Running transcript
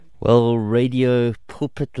Well, Radio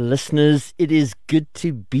Pulpit listeners, it is good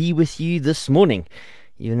to be with you this morning.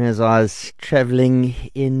 Even as I was traveling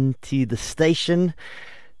into the station,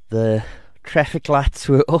 the traffic lights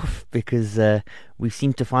were off because we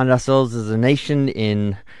seem to find ourselves as a nation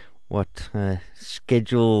in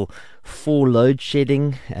schedule 4 load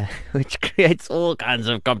shedding, which creates all kinds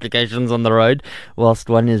of complications on the road whilst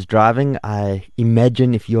one is driving. I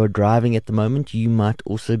imagine if you're driving at the moment, you might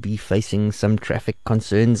also be facing some traffic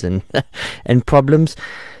concerns and and problems,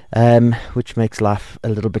 which makes life a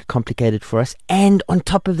little bit complicated for us. And on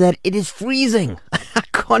top of that, it is freezing. I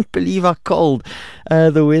can't believe how cold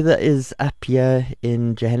the weather is up here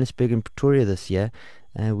in Johannesburg and Pretoria this year.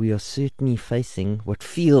 We are certainly facing what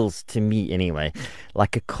feels, to me anyway,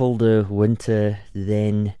 like a colder winter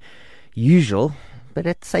than usual. But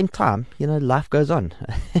at the same time, life goes on.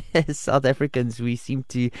 As South Africans, we seem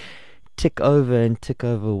to tick over and tick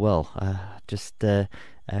over well.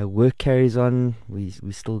 Work carries on.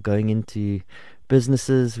 We're still going into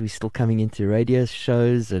businesses. We're still coming into radio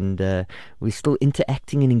shows, and we're still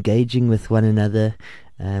interacting and engaging with one another,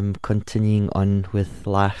 continuing on with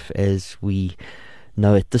life as we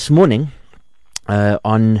know it. This morning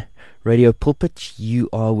on Radio Pulpit, you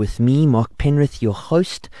are with me, Mark Penrith, your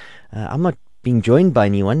host. I'm not being joined by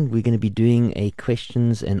anyone. We're going to be doing a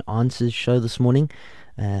questions and answers show this morning.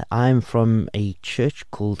 I'm from a church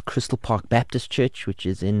called Crystal Park Baptist Church, which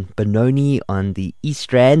is in Benoni on the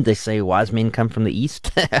East Rand. They say wise men come from the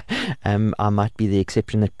East. I might be the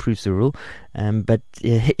exception that proves the rule. But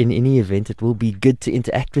in any event, it will be good to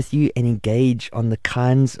interact with you and engage on the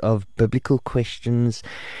kinds of biblical questions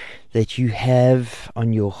that you have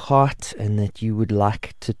on your heart and that you would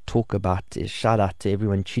like to talk about. Shout out to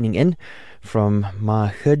everyone tuning in from my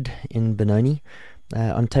hood in Benoni.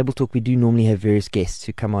 On Table Talk, we do normally have various guests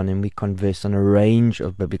who come on and we converse on a range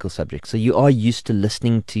of biblical subjects. So you are used to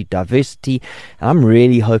listening to diversity. And I'm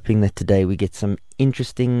really hoping that today we get some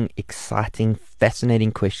interesting, exciting,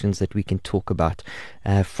 fascinating questions that we can talk about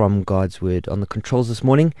from God's Word. On the controls this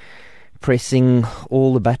morning, pressing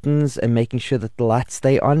all the buttons and making sure that the lights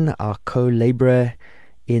stay on, our co-laborer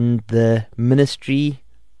in the ministry,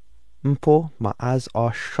 Mpo, my eyes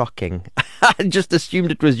are shocking. I just assumed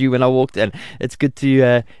it was you when I walked in. It's good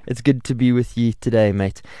to be with you today,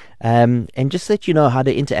 mate. And just so that you know how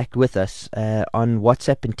to interact with us on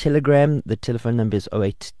WhatsApp and Telegram, the telephone number is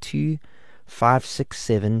 082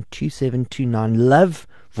 567 2729. Love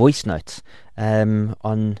voice notes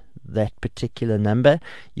on that particular number.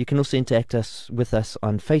 You can also interact with us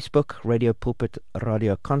on Facebook, Radio Pulpit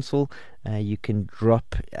Radio Console. You can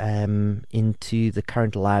drop into the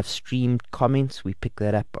current live stream comments. We pick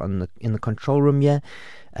that up in the control room here.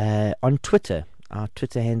 On Twitter, our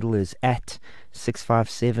Twitter handle is at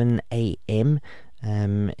 657am.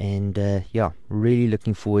 Really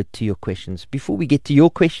looking forward to your questions. Before we get to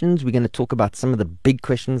your questions, we're going to talk about some of the big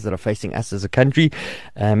questions that are facing us as a country.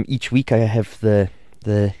 Each week I have the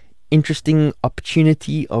interesting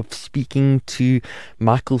opportunity of speaking to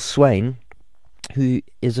Michael Swain, who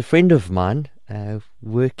is a friend of mine,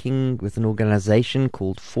 working with an organization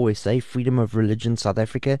called 4SA, Freedom of Religion South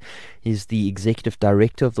Africa. He's the executive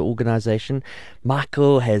director of the organization.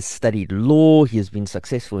 Michael has studied law. He has been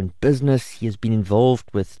successful in business. He has been involved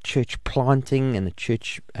with church planting and the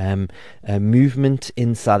church movement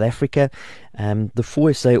in South Africa. The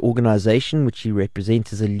 4SA organization, which he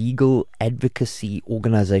represents, is a legal advocacy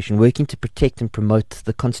organization working to protect and promote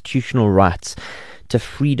the constitutional rights to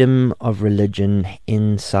freedom of religion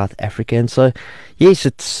in South Africa. And so, yes,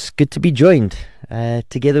 it's good to be joined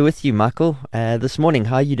together with you, Michael, this morning.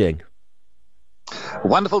 How are you doing?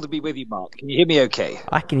 Wonderful to be with you, Mark. Can you hear me okay?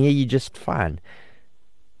 I can hear you just fine.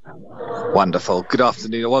 Wonderful. Good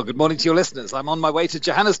afternoon. Well, good morning to your listeners. I'm on my way to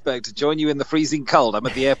Johannesburg to join you in the freezing cold. I'm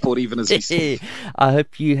at the airport even as we speak. I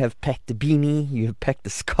hope you have packed a beanie, you have packed a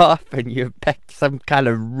scarf, and you have packed some kind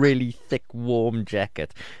of really thick, warm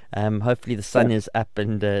jacket. Hopefully the sun is up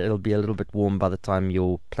and it'll be a little bit warm by the time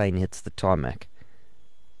your plane hits the tarmac.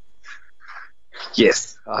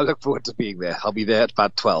 Yes, I look forward to being there. I'll be there at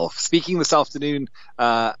about 12. Speaking this afternoon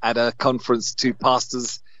at a conference to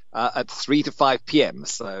pastors at 3 to 5 p.m.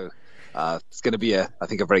 So it's going to be, I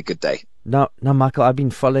think, a very good day. Now, Michael, I've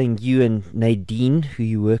been following you and Nadine, who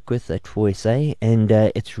you work with at 4SA, and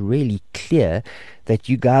it's really clear that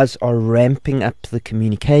you guys are ramping up the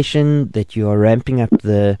communication, that you are ramping up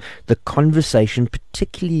the conversation,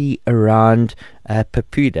 particularly around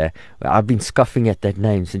Papuda. Well, I've been scoffing at that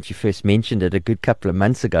name since you first mentioned it a good couple of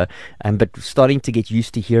months ago, but starting to get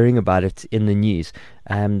used to hearing about it in the news.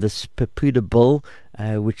 This Papuda bill,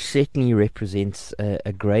 which certainly represents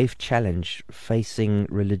a grave challenge facing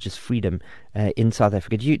religious freedom in South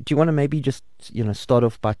Africa. Do you want to maybe just start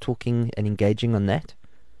off by talking and engaging on that?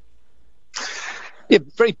 Yeah,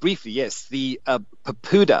 very briefly, yes. The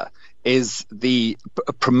Papuda is the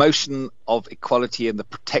Promotion of Equality and the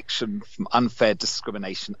Protection from Unfair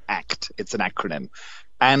Discrimination Act. It's an acronym.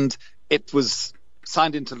 And it was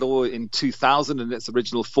signed into law in 2000 in its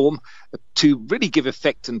original form to really give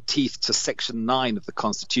effect and teeth to Section 9 of the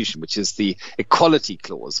Constitution, which is the Equality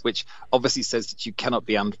Clause, which obviously says that you cannot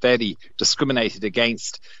be unfairly discriminated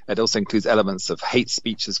against. It also includes elements of hate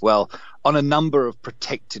speech as well on a number of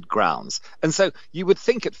protected grounds. And so you would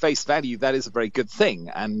think at face value that is a very good thing.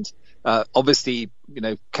 And obviously,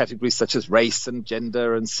 categories such as race and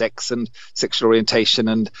gender and sex and sexual orientation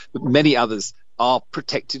and many others are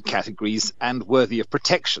protected categories and worthy of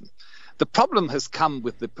protection. The problem has come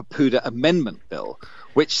with the Papuda Amendment Bill,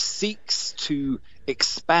 which seeks to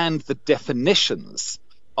expand the definitions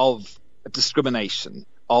of discrimination,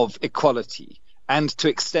 of equality, and to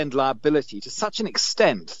extend liability to such an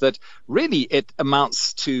extent that really it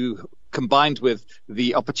amounts to, combined with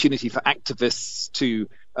the opportunity for activists to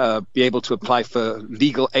be able to apply for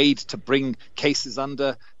legal aid to bring cases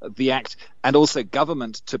under the Act, and also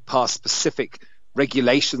government to pass specific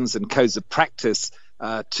regulations and codes of practice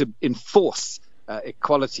to enforce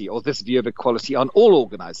equality, or this view of equality, on all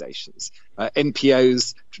organizations,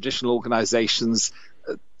 NPOs, traditional organizations,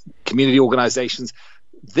 community organizations.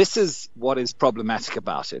 This is what is problematic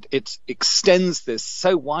about it. It extends this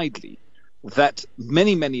so widely that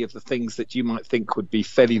many of the things that you might think would be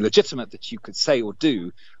fairly legitimate that you could say or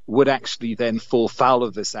do would actually then fall foul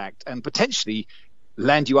of this act and potentially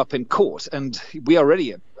land you up in court. And we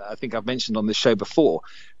already, I think I've mentioned on this show before,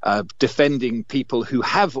 defending people who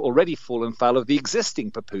have already fallen foul of the existing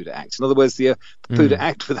Papuda Act. In other words, the Papuda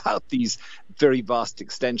Act without these very vast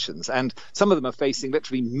extensions. And some of them are facing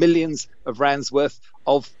literally millions of rands worth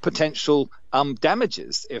of potential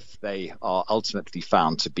damages if they are ultimately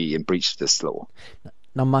found to be in breach of this law.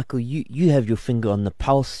 Now, Michael, you have your finger on the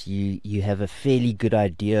pulse. You have a fairly good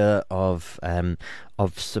idea of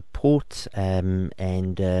support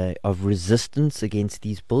and of resistance against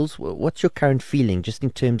these bills. What's your current feeling, just in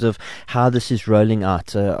terms of how this is rolling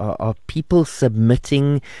out? Are people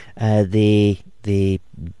submitting their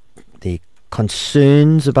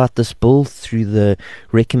concerns about this bill through the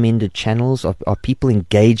recommended channels? Are people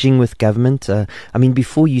engaging with government?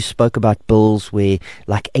 Before you spoke about bills where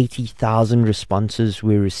like 80,000 responses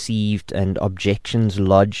were received and objections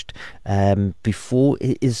lodged. Before,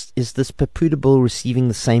 is this Papuda bill receiving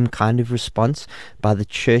the same kind of response by the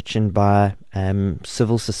church and by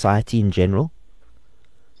civil society in general?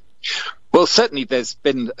 Well, certainly there's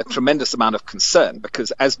been a tremendous amount of concern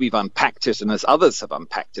because as we've unpacked it and as others have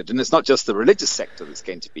unpacked it, and it's not just the religious sector that's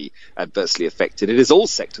going to be adversely affected, it is all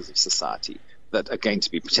sectors of society that are going to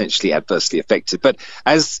be potentially adversely affected. But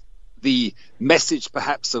as the message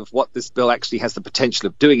perhaps of what this bill actually has the potential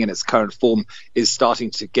of doing in its current form is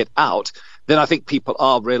starting to get out, then I think people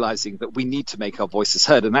are realizing that we need to make our voices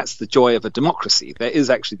heard. And that's the joy of a democracy. There is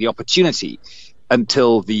actually the opportunity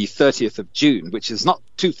until the 30th of June, which is not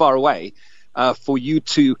too far away, for you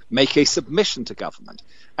to make a submission to government.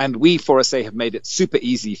 And we, 4SA, have made it super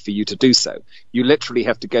easy for you to do so. You literally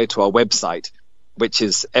have to go to our website, which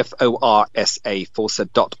is forsa.org.za.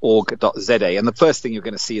 And the first thing you're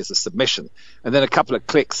going to see is a submission. And then a couple of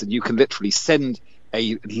clicks, and you can literally send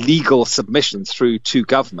a legal submission through to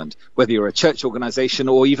government, whether you're a church organization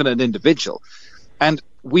or even an individual. And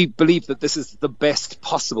we believe that this is the best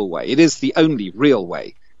possible way. It is the only real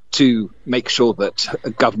way to make sure that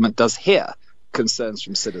a government does hear concerns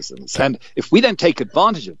from citizens. And if we don't take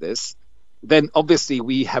advantage of this, then obviously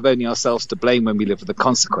we have only ourselves to blame when we live with the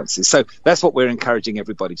consequences. So that's what we're encouraging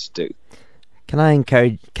everybody to do. Can I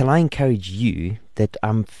encourage you that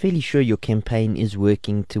I'm fairly sure your campaign is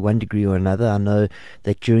working to one degree or another? I know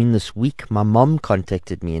that during this week, my mom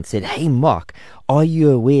contacted me and said, "Hey, Mark, are you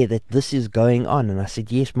aware that this is going on?" And I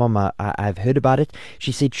said, "Yes, Mom, I've heard about it."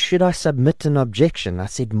 She said, "Should I submit an objection?" I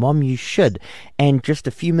said, "Mom, you should." And just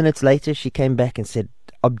a few minutes later, she came back and said,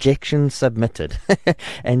 "Objection submitted."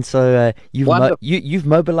 And so you've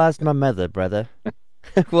mobilized my mother, brother.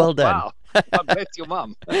 Well done. Wow. God bless your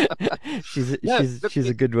mum. She's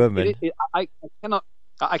a good woman. I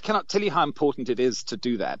cannot tell you how important it is to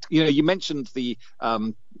do that. You mentioned the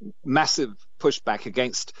massive pushback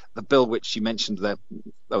against the bill, which you mentioned that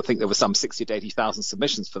I think there were some 60 to 80,000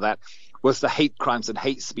 submissions for that. was the hate crimes and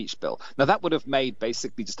hate speech bill. Now, that would have made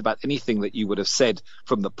basically just about anything that you would have said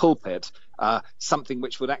from the pulpit something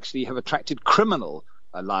which would actually have attracted criminal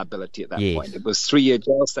liability at that point. It was 3-year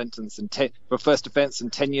jail sentence for first offence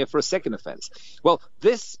and 10-year for a second offence. Well,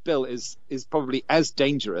 this bill is probably as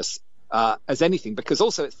dangerous as anything, because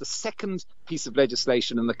also it's the second piece of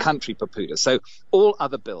legislation in the country, Papuda. So all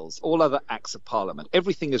other bills, all other acts of parliament,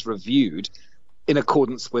 everything is reviewed in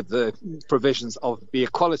accordance with the provisions of the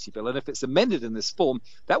Equality Bill. And if it's amended in this form,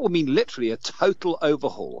 that will mean literally a total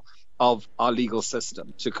overhaul of our legal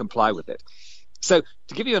system to comply with it. So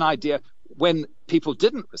to give you an idea, when people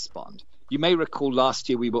didn't respond, you may recall last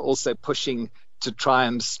year we were also pushing to try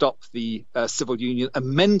and stop the Civil Union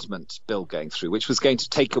Amendment Bill going through, which was going to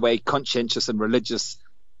take away conscientious and religious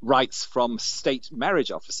rights from state marriage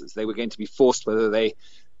officers. They were going to be forced, whether they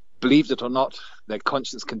believed it or not, their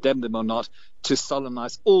conscience condemned them or not, to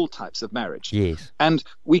solemnize all types of marriage. Yes. And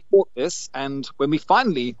we fought this, and when we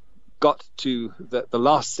finally got to the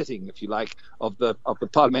last sitting, if you like, of the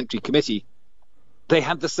parliamentary committee, they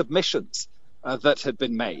had the submissions that had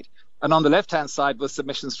been made. And on the left-hand side were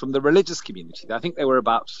submissions from the religious community. I think there were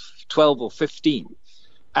about 12 or 15.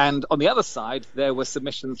 And on the other side, there were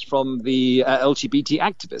submissions from the LGBT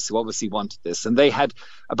activists who obviously wanted this. And they had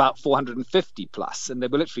about 450 plus, and they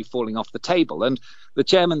were literally falling off the table. And the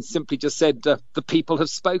chairman simply just said, the people have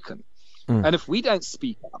spoken. And if we don't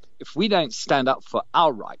speak up, if we don't stand up for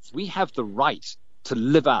our rights, we have the right to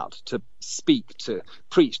live out, to speak, to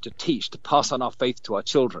preach, to teach, to pass on our faith to our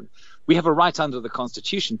children. We have a right under the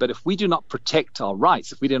Constitution, but if we do not protect our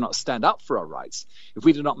rights, if we do not stand up for our rights, if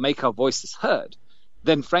we do not make our voices heard,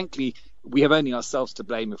 then frankly, we have only ourselves to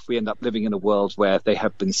blame if we end up living in a world where they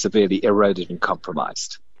have been severely eroded and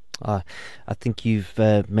compromised. I think you've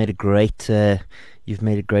made a great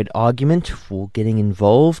argument for getting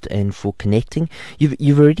involved and for connecting.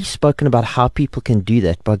 You've already spoken about how people can do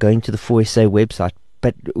that by going to the 4SA website.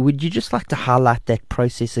 But would you just like to highlight that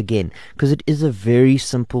process again? Because it is a very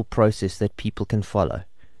simple process that people can follow.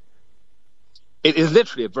 It is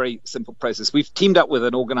literally a very simple process. We've teamed up with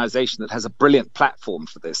an organization that has a brilliant platform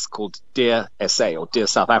for this called Dear SA or Dear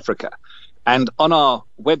South Africa. And on our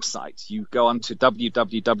website, you go on to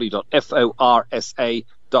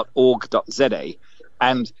www.forsa.org.za,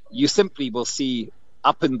 and you simply will see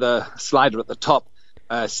up in the slider at the top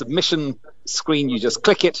submission screen. You just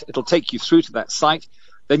click it. It'll take you through to that site.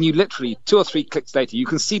 Then you literally 2 or 3 clicks later, you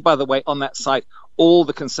can see, by the way, on that site, all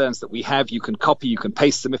the concerns that we have. You can copy, you can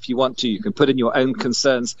paste them if you want to, you can put in your own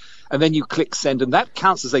concerns, and then you click send, and that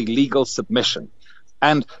counts as a legal submission.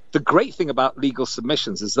 And the great thing about legal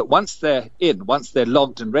submissions is that once they're in, once they're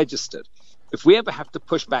logged and registered, if we ever have to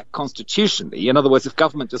push back constitutionally, in other words, if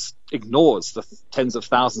government just ignores the tens of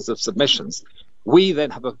thousands of submissions, we then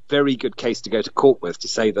have a very good case to go to court with to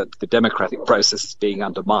say that the democratic process is being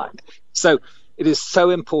undermined. So it is so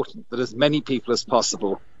important that as many people as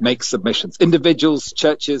possible make submissions. Individuals,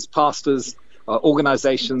 churches, pastors,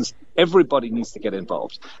 organizations, everybody needs to get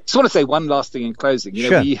involved. I just want to say one last thing in closing.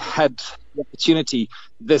 Sure. We had the opportunity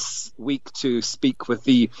this week to speak with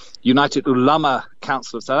the United Ulama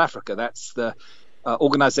Council of South Africa. That's the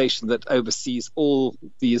organization that oversees all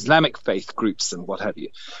the Islamic faith groups and what have you.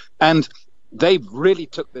 And they really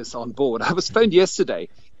took this on board. I was phoned yesterday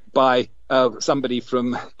by somebody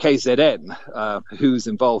from KZN who's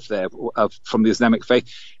involved there from the Islamic faith.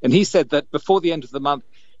 And he said that before the end of the month,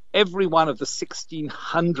 every one of the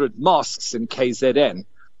 1,600 mosques in KZN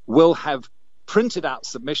will have printed out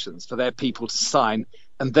submissions for their people to sign,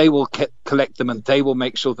 and they will collect them, and they will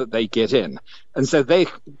make sure that they get in. And so they,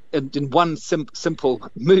 in one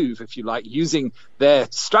simple move, if you like, using their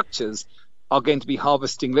structures, are going to be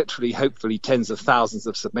harvesting literally, hopefully, tens of thousands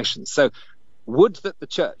of submissions. So would that the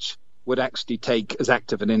church would actually take as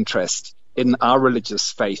active an interest in our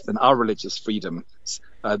religious faith and our religious freedoms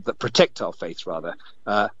that protect our faith, rather,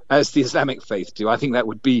 as the Islamic faith do. I think that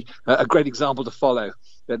would be a great example to follow,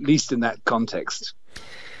 at least in that context.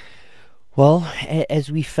 Well,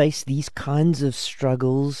 as we face these kinds of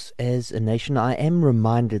struggles as a nation, I am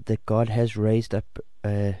reminded that God has raised up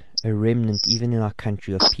a remnant, even in our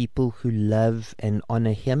country, of people who love and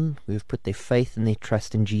honor Him, who have put their faith and their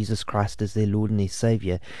trust in Jesus Christ as their Lord and their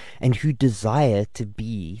Savior, and who desire to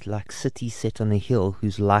be like cities set on a hill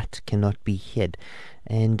whose light cannot be hid.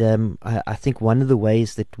 And I think one of the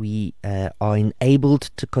ways that we are enabled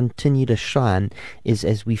to continue to shine is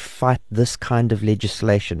as we fight this kind of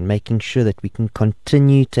legislation, making sure that we can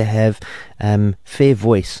continue to have fair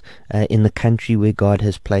voice in the country where God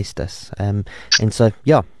has placed us. And so,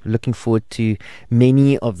 looking forward to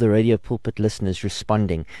many of the Radio Pulpit listeners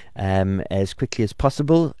responding as quickly as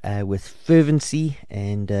possible with fervency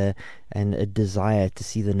and and a desire to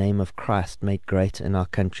see the name of Christ made great in our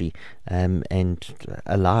country, and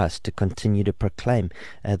allow us to continue to proclaim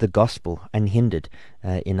the gospel unhindered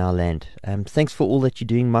in our land. Thanks for all that you're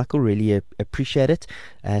doing, Michael. Really appreciate it.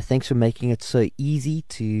 Thanks for making it so easy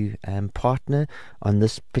to partner on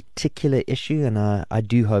this particular issue, and I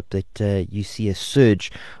do hope that you see a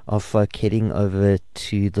surge of folk heading over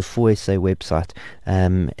to the 4SA website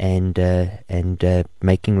and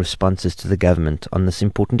making responses to the government on this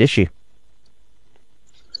important issue.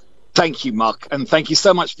 Thank you, Mark, and thank you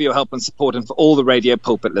so much for your help and support, and for all the Radio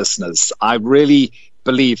Pulpit listeners. I really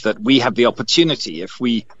believe that we have the opportunity, if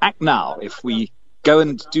we act now, if we go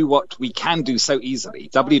and do what we can do so easily,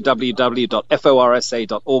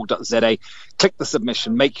 www.forsa.org.za, click the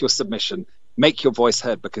submission, make your voice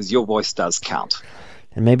heard, because your voice does count.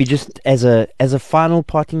 And maybe just as a final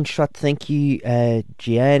parting shot, thank you,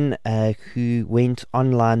 Jeanne, who went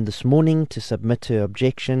online this morning to submit her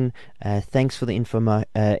objection. Thanks for the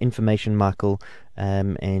information, Michael.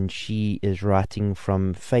 And she is writing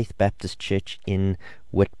from Faith Baptist Church in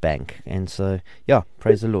Witbank. And so, yeah,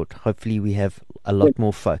 praise the Lord. Hopefully we have a lot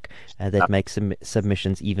more folk that make some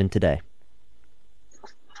submissions even today.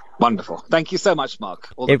 Wonderful. Thank you so much, Mark.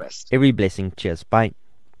 All the best. Every blessing. Cheers. Bye.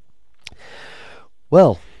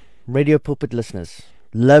 Well, Radio Pulpit listeners,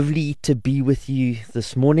 lovely to be with you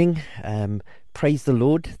this morning. Praise the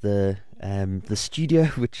Lord. The studio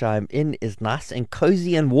which I'm in is nice and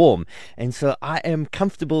cozy and warm, and so I am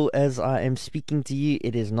comfortable as I am speaking to you.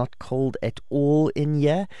 It is not cold at all in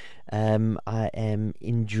here. I am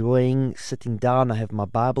enjoying sitting down. I have my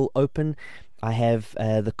Bible open. I have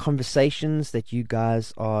the conversations that you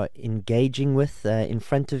guys are engaging with in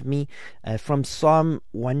front of me. From Psalm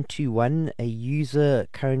 121, a user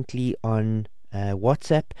currently on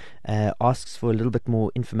WhatsApp asks for a little bit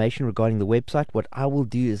more information regarding the website. What I will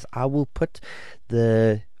do is I will put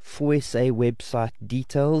the 4SA website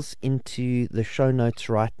details into the show notes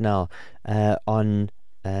right now on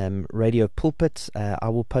Radio Pulpit. I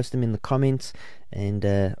will post them in the comments, and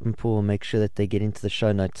Mpo will make sure that they get into the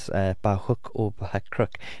show notes by hook or by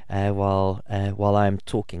crook while I am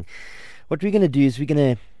talking. What we're going to do is we're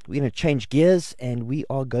going to change gears, and we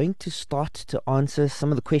are going to start to answer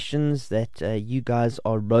some of the questions that you guys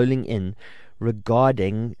are rolling in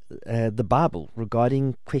regarding the Bible,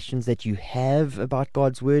 regarding questions that you have about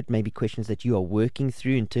God's Word, maybe questions that you are working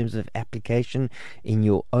through in terms of application in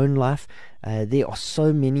your own life. There are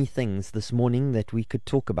so many things this morning that we could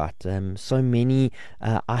talk about, so many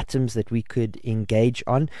items that we could engage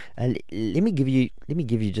on. Let me give you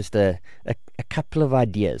just a couple of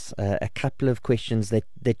ideas, a couple of questions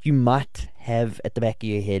that you might have at the back of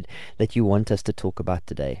your head that you want us to talk about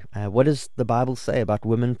today. What does the Bible say about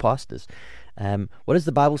women pastors? What does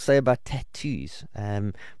the Bible say about tattoos?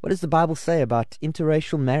 What does the Bible say about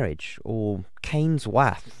interracial marriage, or Cain's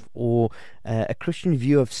wife, or a Christian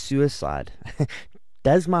view of suicide?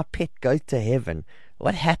 Does my pet go to heaven?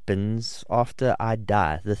 What happens after I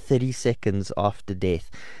die, the 30 seconds after death?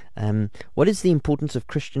 What is the importance of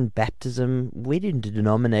Christian baptism? Where do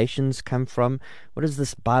denominations come from? What does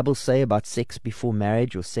this Bible say about sex before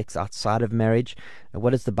marriage or sex outside of marriage? What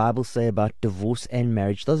does the Bible say about divorce and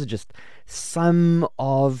marriage? Those are just some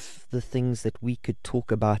of the things that we could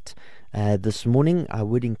talk about this morning. I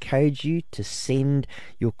would encourage you to send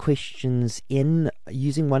your questions in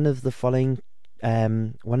using one of the following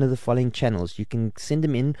channels. You can send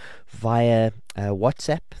them in via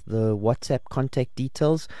WhatsApp, the WhatsApp contact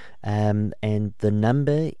details, and the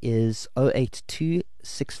number is 082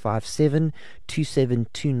 657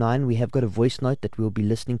 2729. We have got a voice note that we'll be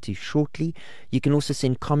listening to shortly. You can also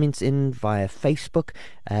send comments in via Facebook.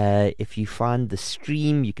 If you find the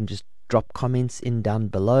stream, you can just drop comments in down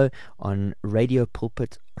below on Radio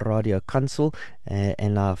Pulpit Radio Console,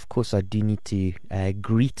 and of course I do need to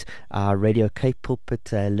greet our Radio Cape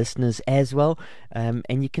Pulpit listeners as well,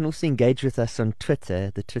 and you can also engage with us on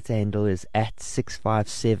Twitter. The Twitter handle is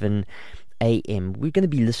 @657 AM. We're going to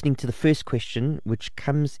be listening to the first question, which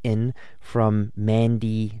comes in from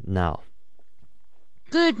Mandy now.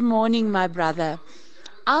 Good morning, my brother.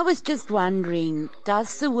 I was just wondering,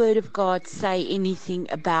 does the Word of God say anything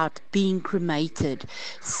about being cremated?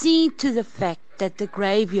 See to the fact that the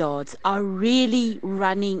graveyards are really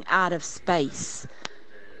running out of space.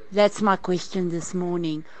 That's my question this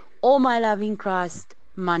morning. All my love in Christ,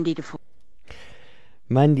 Monday to Friday.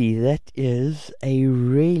 Mandy, that is a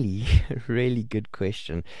really, really good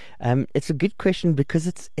question. It's a good question because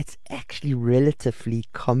it's actually relatively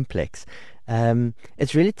complex.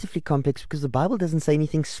 It's relatively complex because the Bible doesn't say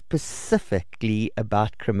anything specifically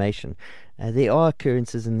about cremation. There are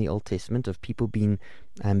occurrences in the Old Testament of people being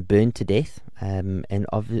burned to death, and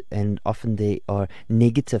often there are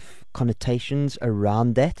negative connotations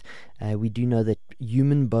around that. We do know that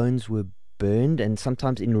human bones were burned, and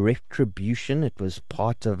sometimes in retribution. It was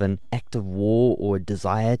part of an act of war or a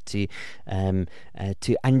desire to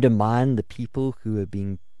undermine the people who were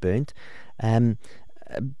being burnt. Um,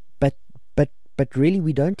 uh, but but really,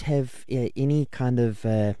 we don't have any kind of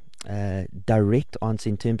direct answer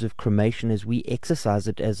in terms of cremation as we exercise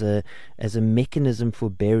it as a mechanism for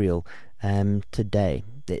burial today.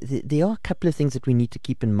 There are a couple of things that we need to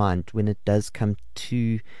keep in mind when it does come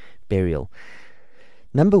to burial.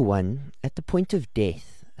 Number one, at the point of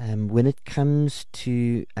death, when it comes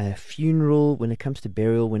to a funeral, when it comes to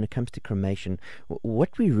burial, when it comes to cremation,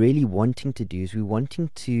 what we're really wanting to do is we're wanting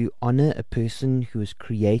to honor a person who is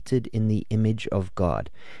created in the image of God.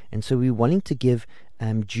 And so we're wanting to give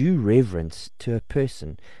due reverence to a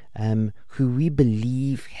person who we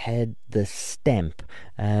believe had the stamp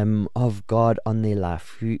of God on their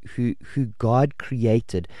life, who God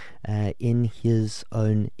created in His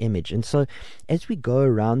own image. And so, as we go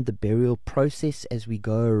around the burial process, as we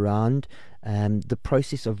go around the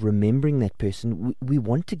process of remembering that person, we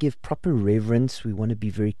want to give proper reverence. We want to be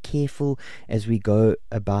very careful as we go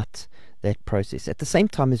about that process. At the same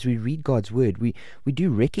time, as we read God's word, we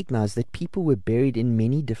do recognize that people were buried in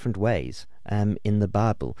many different ways in the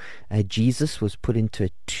Bible. Jesus was put into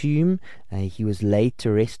a tomb. He was laid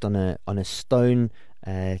to rest on a stone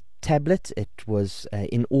tablet. It was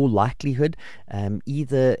in all likelihood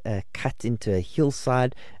either cut into a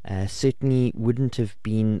hillside. Certainly wouldn't have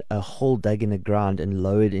been a hole dug in the ground and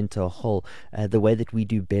lowered into a hole the way that we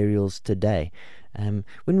do burials today.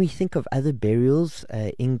 When we think of other burials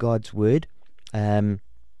in God's word,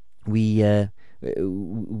 we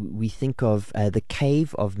think of the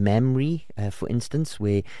cave of Mamre, for instance,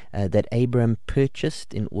 where that Abraham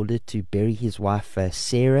purchased in order to bury his wife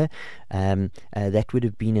Sarah. That would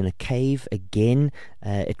have been in a cave again.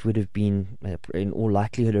 It would have been, in all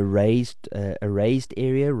likelihood, a raised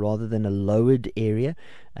area rather than a lowered area.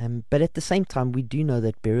 But at the same time, we do know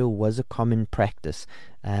that burial was a common practice.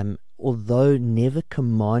 Although never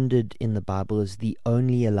commanded in the Bible as the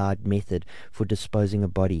only allowed method for disposing a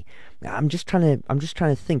body. I'm just trying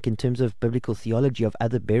to think in terms of biblical theology of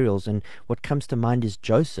other burials, and what comes to mind is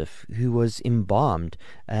Joseph, who was embalmed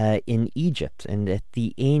in Egypt, and at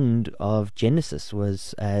the end of Genesis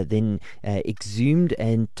was then exhumed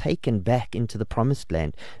and taken back into the Promised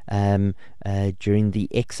Land during the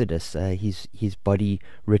Exodus. His body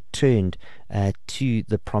returned to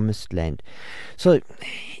the Promised Land. So,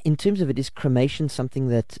 in terms of it, is cremation something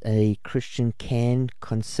that a Christian can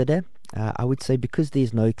consider? I would say because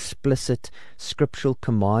there's no explicit scriptural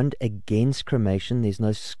command against cremation, there's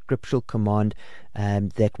no scriptural command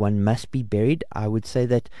that one must be buried. I would say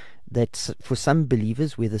that for some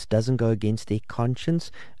believers where this doesn't go against their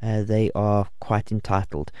conscience, they are quite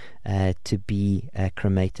entitled to be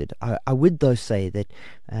cremated. I would though say that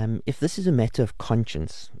if this is a matter of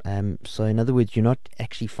conscience, so in other words, you're not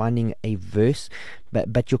actually finding a verse,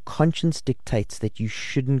 but your conscience dictates that you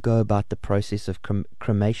shouldn't go about the process of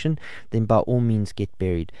cremation, then by all means get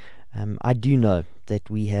buried. I do know that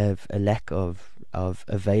we have a lack of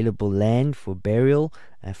available land for burial,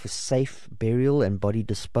 for safe burial and body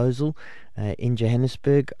disposal in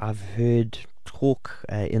Johannesburg. I've heard talk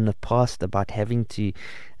in the past about having to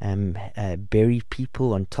bury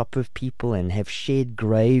people on top of people and have shared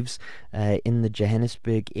graves in the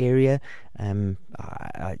Johannesburg area.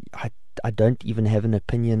 I don't even have an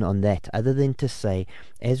opinion on that, other than to say,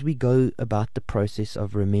 as we go about the process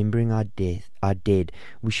of remembering our dead,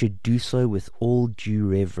 we should do so with all due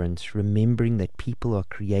reverence, remembering that people are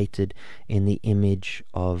created in the image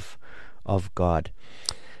of God.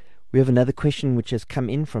 We have another question which has come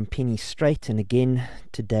in from Penny Strait, and again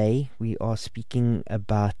today we are speaking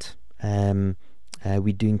about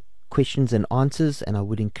we're doing questions and answers, and I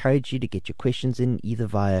would encourage you to get your questions in either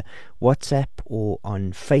via WhatsApp or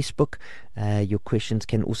on Facebook. Your questions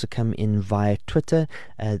can also come in via Twitter.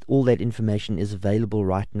 All that information is available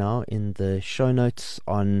right now in the show notes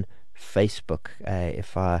on Facebook,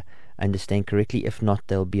 if I understand correctly. If not,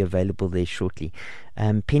 they'll be available there shortly.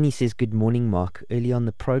 Penny says, good morning, Mark. Early on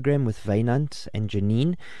the program with Vainant and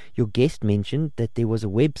Janine, your guest mentioned that there was a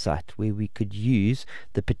website where we could use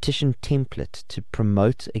the petition template to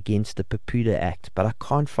promote against the Papuda Act, but I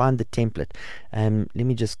can't find the template. Let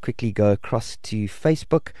me just quickly go across to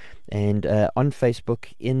Facebook, and on Facebook,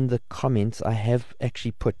 in the comments, I have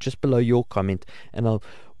actually put just below your comment, and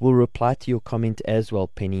we'll reply to your comment as well,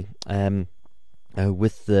 Penny.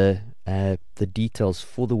 with the details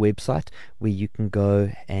for the website where you can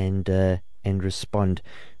go and respond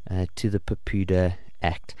to the Papuda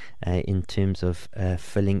Act in terms of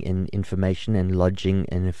filling in information and lodging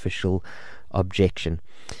an official objection.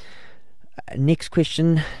 Next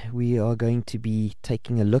question we are going to be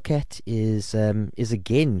taking a look at is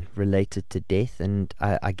again related to death, and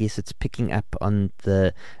I guess it's picking up on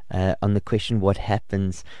the question: what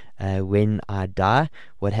happens when I die?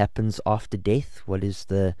 What happens after death? What is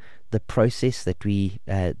the process that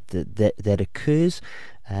that occurs?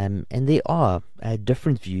 And there are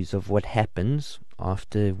different views of what happens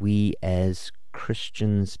after we as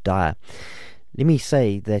Christians die. Let me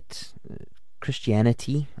say that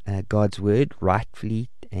Christianity, God's word, rightly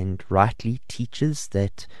teaches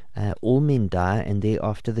that all men die and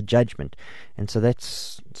thereafter the judgment. And so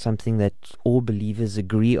that's something that all believers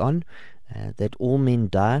agree on, that all men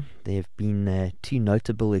die. There have been two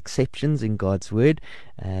notable exceptions in God's word,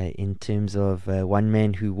 in terms of one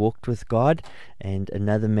man who walked with God and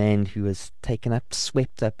another man who was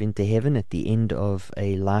swept up into heaven at the end of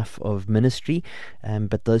a life of ministry.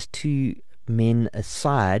 But those two men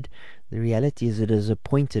aside, the reality is it is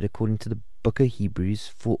appointed, according to the book of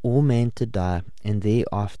Hebrews, for all man to die and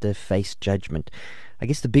thereafter face judgment. I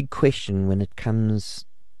guess the big question when it comes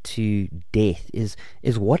to death is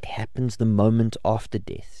what happens the moment after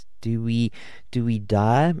death? Do we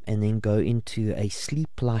die and then go into a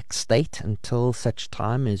sleep-like state until such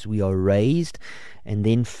time as we are raised and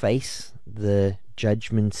then face the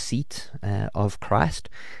judgment seat of Christ?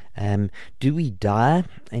 Do we die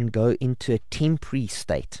and go into a temporary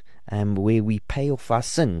state where we pay off our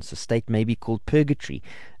sins, a state maybe called purgatory,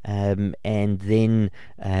 and then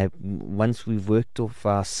once we've worked off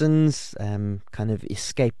our sins, kind of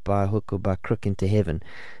escape by hook or by crook into heaven?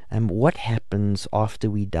 What happens after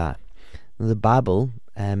we die? The Bible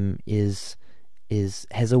has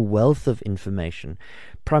a wealth of information,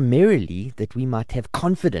 primarily that we might have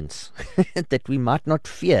confidence, that we might not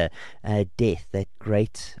fear death, that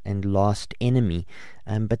great and last enemy,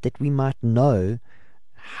 but that we might know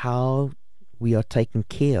how we are taken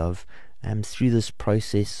care of through this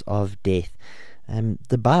process of death.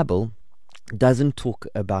 The Bible doesn't talk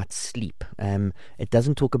about sleep. It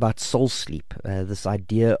doesn't talk about soul sleep, this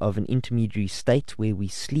idea of an intermediary state where we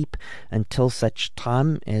sleep until such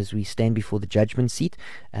time as we stand before the judgment seat.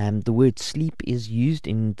 The word sleep is used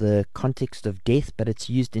in the context of death, but it's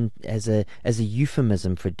used as a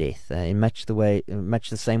euphemism for death, in much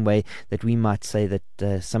the same way that we might say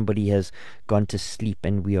that somebody has gone to sleep,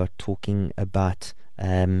 and we are talking about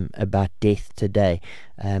death today.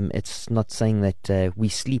 It's not saying that we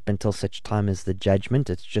sleep until such time as the judgment.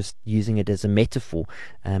 It's just using it as a metaphor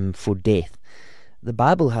for death. The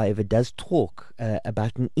Bible, however, does talk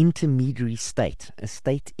about an intermediary state, a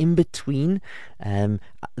state in between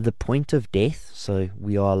the point of death. So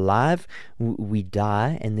we are alive, we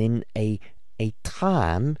die, and then a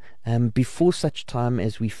time before such time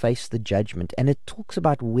as we face the judgment. And it talks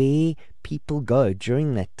about where people go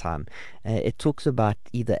during that time. It talks about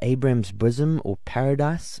either Abraham's bosom or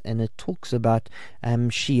paradise, and it talks about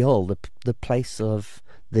Sheol, the place of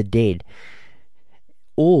the dead.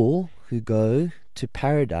 All who go to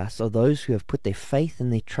paradise are those who have put their faith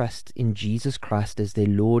and their trust in Jesus Christ as their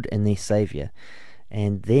Lord and their Savior.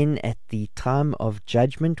 And then at the time of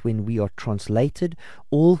judgment, when we are translated,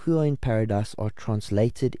 all who are in paradise are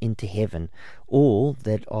translated into heaven. All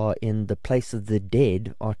that are in the place of the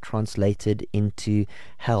dead are translated into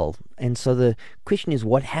hell. And so the question is,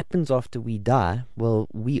 what happens after we die? Well,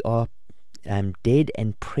 we are dead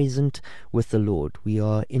and present with the Lord. We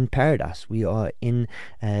are in paradise. We are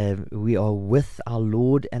with our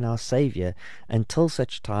Lord and our Savior until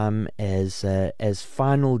such time as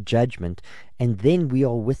final judgment, and then we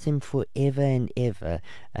are with Him forever and ever,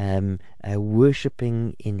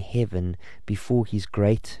 worshipping in heaven before His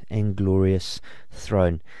great and glorious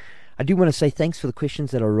throne. I do want to say thanks for the questions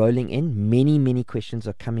that are rolling in. Many questions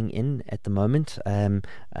are coming in at the moment. I'm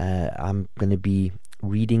going to be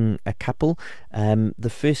reading a couple. The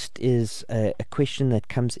first is a question that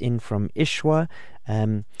comes in from Ishwa.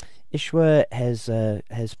 Ishwa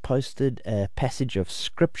has posted a passage of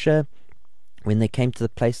scripture. When they came to the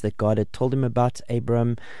place that God had told him about,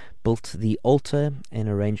 Abram built the altar and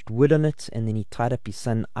arranged wood on it, and then he tied up his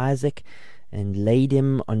son Isaac and laid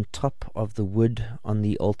him on top of the wood on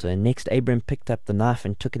the altar. And next Abram picked up the knife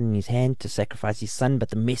and took it in his hand to sacrifice his son. But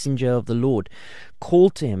the messenger of the Lord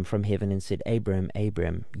called to him from heaven and said, Abram,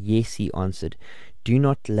 Abram. Yes, he answered. Do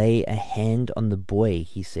not lay a hand on the boy,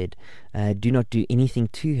 he said. Do not do anything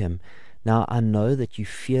to him. Now I know that you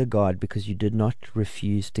fear God, because you did not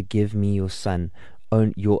refuse to give me your son.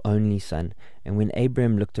 your only son. And when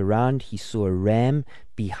Abraham looked around, he saw a ram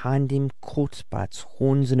behind him caught by its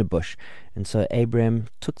horns in a bush. And so Abraham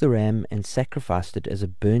took the ram and sacrificed it as a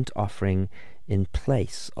burnt offering in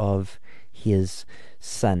place of his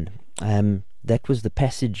son. That was the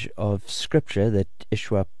passage of scripture that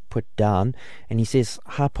Ishwa put down. And he says,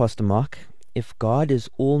 hi, Pastor Mark, if God is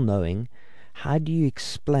all-knowing, how do you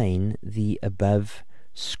explain the above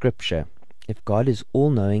scripture? If God is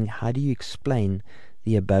all-knowing, how do you explain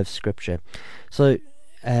the above scripture? So,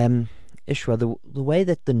 Ishwa, the way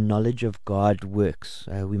that the knowledge of God works,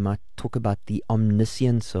 we might talk about the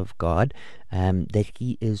omniscience of God, that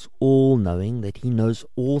He is all-knowing, that He knows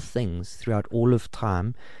all things throughout all of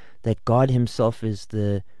time, that God Himself is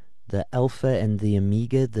the Alpha and the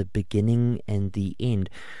Omega, the beginning and the end.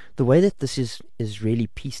 The way that this is really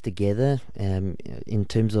pieced together in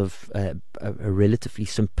terms of a relatively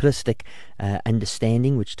simplistic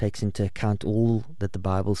understanding, which takes into account all that the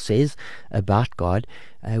Bible says about God,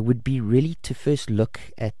 would be really to first look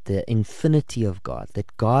at the infinity of God,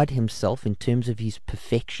 that God Himself, in terms of His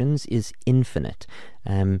perfections, is infinite.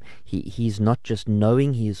 He's not just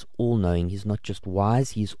knowing, He is all-knowing. He's not just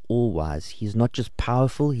wise, He is all-wise. He's not just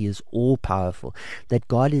powerful, He is all-powerful. That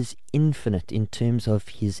God is infinite in terms of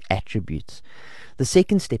His attributes. The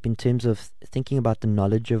second step in terms of thinking about the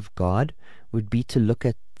knowledge of God would be to look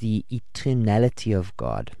at the eternality of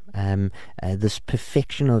God, this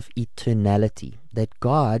perfection of eternality, that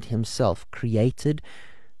God Himself created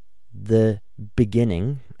the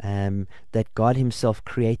beginning, that God Himself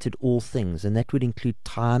created all things, and that would include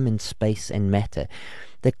time and space and matter.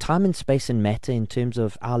 That time and space and matter, in terms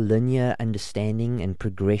of our linear understanding and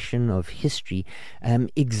progression of history,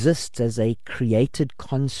 exists as a created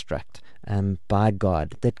construct by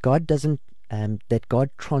God. That God doesn't that God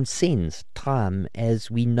transcends time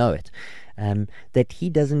as we know it, that He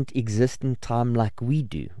doesn't exist in time like we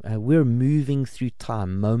do. We're moving through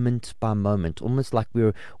time moment by moment, almost like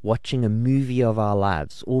we're watching a movie of our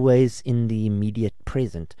lives, always in the immediate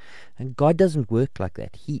present. And God doesn't work like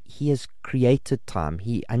that. He has created time.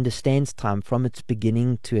 He understands time from its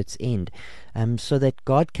beginning to its end, so that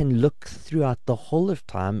God can look throughout the whole of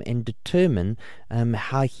time and determine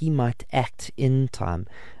how He might act in time.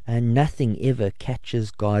 And nothing ever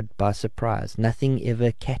catches God by surprise. Nothing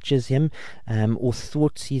ever catches Him or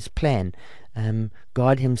thwarts His plan.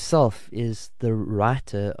 God Himself is the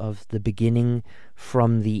writer of the beginning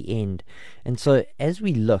from the end. And so as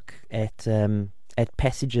we look at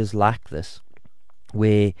passages like this,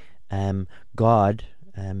 where God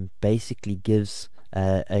basically gives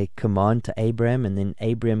a command to Abraham, and then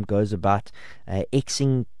Abraham goes about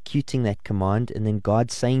executing that command, and then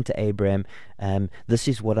God saying to Abraham, this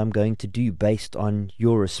is what I'm going to do based on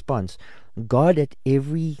your response. God at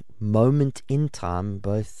every moment in time,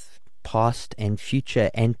 both past and future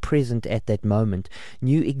and present at that moment,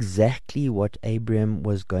 knew exactly what Abraham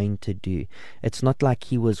was going to do. It's not like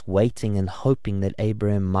He was waiting and hoping that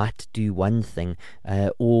Abraham might do one thing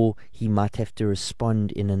or he might have to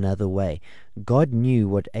respond in another way. God knew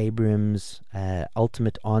what Abraham's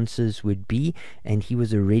ultimate answers would be, and he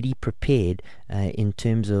was already prepared in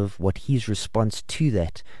terms of what his response to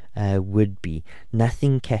that would be.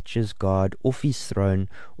 Nothing catches God off His throne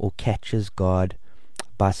or catches God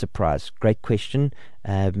by surprise. Great question.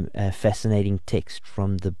 A fascinating text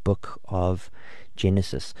from the book of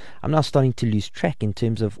Genesis. I'm now starting to lose track in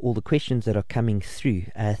terms of all the questions that are coming through.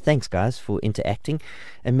 Thanks, guys, for interacting.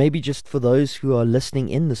 And maybe just for those who are listening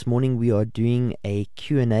in this morning, we are doing a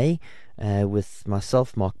Q&A with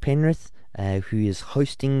myself, Mark Penrith, who is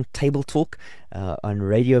hosting Table Talk on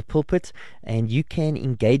Radio Pulpit, and you can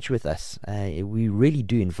engage with us. We really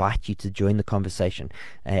do invite you to join the conversation.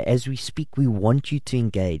 As we speak, we want you to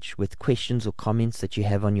engage with questions or comments that you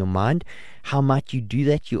have on your mind. How might you do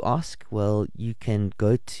that, you ask? Well, you can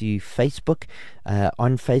go to Facebook,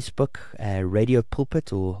 on Facebook, Radio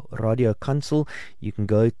Pulpit or Radio Console. You can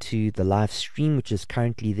go to the live stream, which is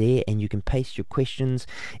currently there, and you can paste your questions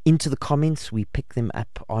into the comments. We pick them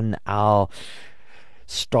up on our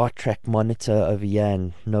Star Trek monitor over here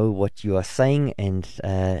and know what you are saying, and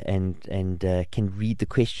can read the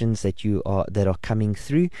questions that are coming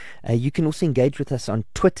through. You can also engage with us on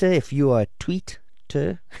Twitter if you are a tweeter.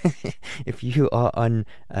 If you are on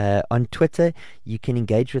Twitter, you can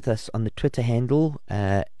engage with us on the Twitter handle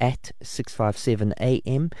at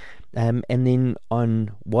 657am, and then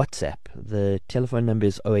on WhatsApp, the telephone number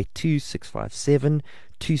is 082 657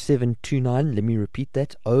 2729. Let me repeat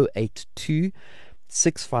that: 082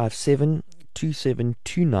 657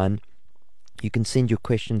 2729. You can send your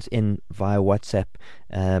questions in via WhatsApp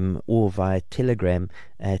or via Telegram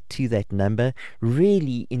to that number.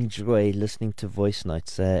 Really enjoy listening to voice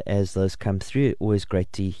notes as those come through. Always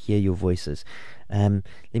great to hear your voices. Let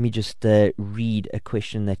me just read a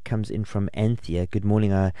question that comes in from Anthea. Good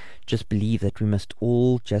morning. I just believe that we must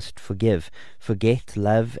all just forgive, forget,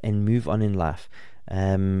 love, and move on in life.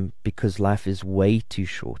 Because life is way too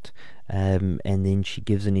short. And then she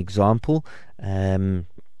gives an example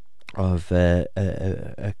of a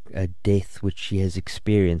death which she has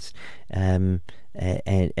experienced, and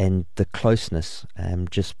the closeness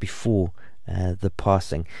just before the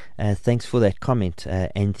passing. Thanks for that comment,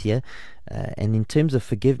 Anthea. And in terms of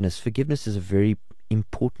forgiveness, forgiveness is a very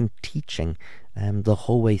important teaching the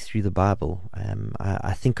whole way through the Bible.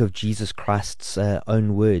 I think of Jesus Christ's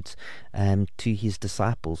own words to his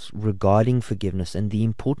disciples regarding forgiveness and the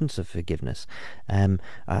importance of forgiveness.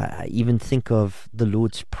 I even think of the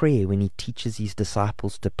Lord's Prayer when he teaches his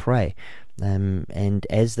disciples to pray. And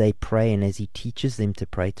as they pray and as he teaches them to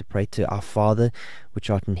pray to our Father, which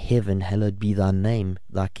art in heaven, hallowed be thy name.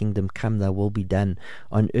 Thy kingdom come, thy will be done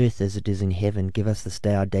on earth as it is in heaven. Give us this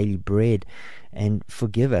day our daily bread, and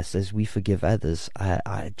forgive us as we forgive others.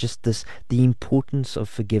 The importance of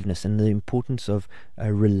forgiveness and the importance of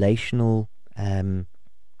a relational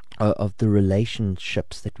of the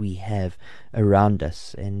relationships that we have around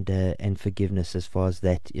us, and forgiveness as far as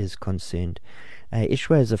that is concerned.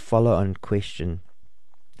 Ishwa has a follow-on question.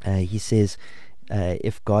 He says,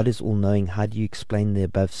 if God is all-knowing, how do you explain the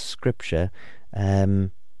above scripture? Ishwa,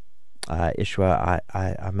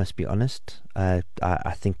 I must be honest. I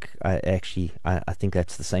think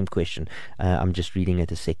that's the same question. I'm just reading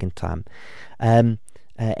it a second time.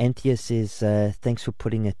 Anthea says, thanks for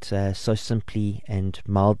putting it so simply and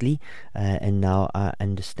mildly, and now I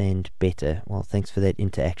understand better. Well, thanks for that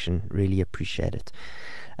interaction. Really appreciate it.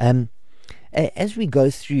 As we go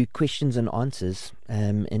through questions and answers,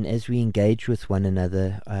 and as we engage with one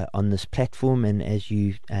another on this platform, and as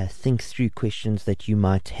you think through questions that you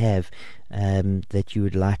might have that you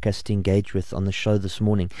would like us to engage with on the show this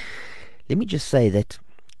morning, let me just say that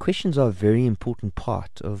questions are a very important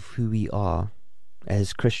part of who we are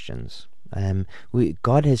as Christians.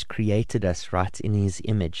 God has created us right in his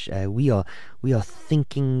image. We are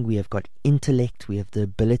thinking, we have got intellect, we have the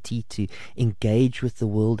ability to engage with the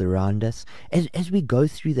world around us. As we go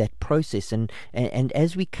through that process, and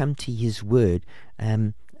as we come to his word,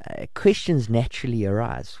 questions naturally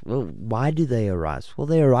arise. Well, why do they arise? Well,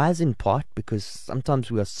 they arise in part because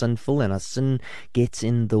sometimes we are sinful and our sin gets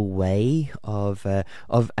in the way of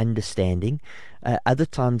understanding. Other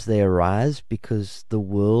times they arise because the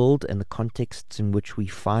world and the contexts in which we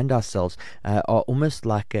find ourselves are almost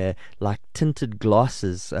like tinted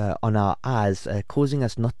glasses on our eyes, causing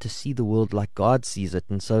us not to see the world like God sees it.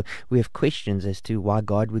 And so we have questions as to why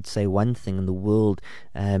God would say one thing and the world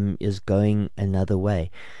is going another way.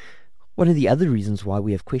 One of the other reasons why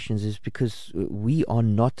we have questions is because we are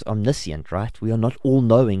not omniscient, right? We are not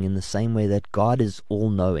all-knowing in the same way that God is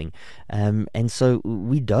all-knowing. And so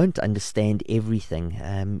we don't understand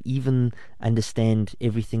everything, even understand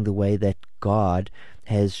everything the way that God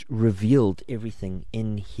has revealed everything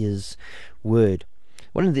in his word.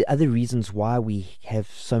 One of the other reasons why we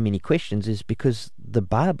have so many questions is because the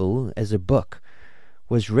Bible as a book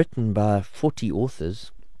was written by 40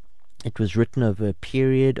 authors. It was written over a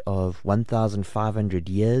period of 1,500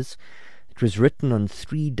 years. It was written on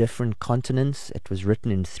 3 different continents. It was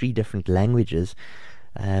written in 3 different languages.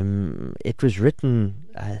 It was written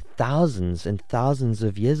thousands and thousands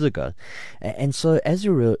of years ago. And so as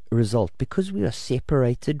a result, because we are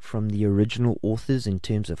separated from the original authors in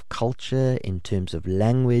terms of culture, in terms of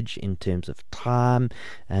language, in terms of time,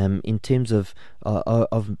 in terms of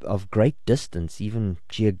great distance, even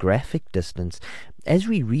geographic distance, as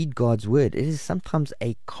we read God's word, it is sometimes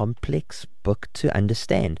a complex book to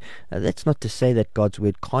understand. That's not to say that God's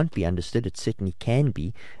word can't be understood. It certainly can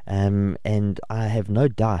be. And I have no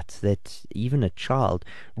doubt that even a child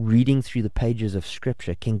reading through the pages of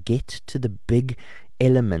Scripture can get to the big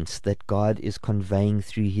elements that God is conveying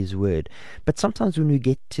through his word. But sometimes when we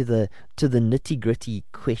get to the nitty-gritty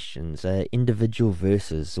questions, individual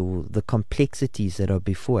verses, or the complexities that are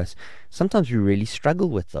before us, sometimes we really struggle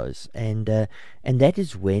with those. And that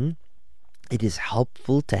is when it is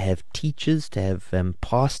helpful to have teachers, to have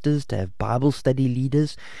pastors, to have Bible study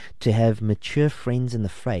leaders, to have mature friends in the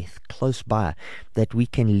faith close by that we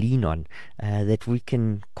can lean on, that we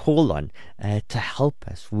can call on to help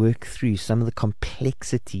us work through some of the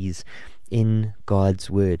complexities in God's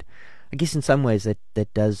Word. I guess in some ways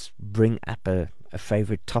that does bring up a a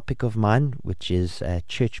favorite topic of mine, which is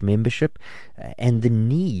church membership, and the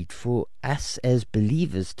need for us as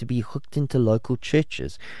believers to be hooked into local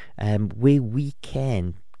churches, where we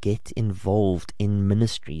can get involved in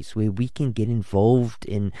ministries, where we can get involved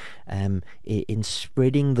in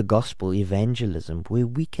spreading the gospel, evangelism, where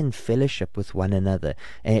we can fellowship with one another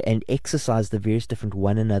and exercise the various different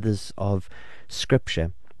one another's of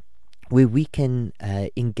Scripture, where we can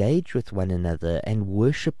engage with one another and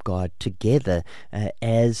worship God together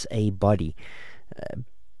as a body.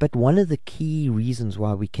 But one of the key reasons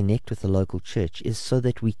why we connect with the local church is so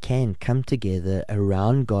that we can come together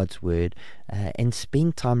around God's Word and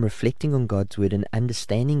spend time reflecting on God's Word and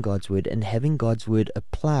understanding God's Word and having God's Word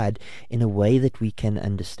applied in a way that we can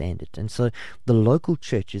understand it. And so the local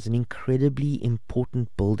church is an incredibly important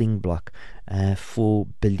building block for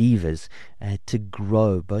believers to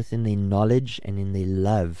grow both in their knowledge and in their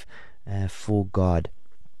love for God.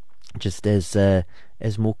 Just as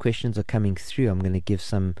more questions are coming through, I'm going to give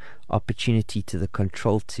some opportunity to the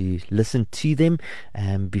control to listen to them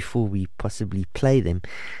before we possibly play them.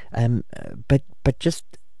 But just,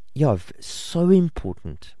 so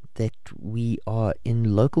important that we are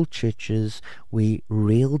in local churches where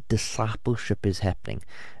real discipleship is happening.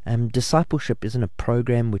 Discipleship isn't a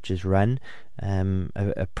program which is run,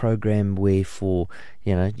 a program where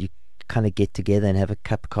you kind of get together and have a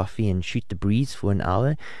cup of coffee and shoot the breeze for an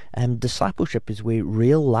hour. Discipleship is where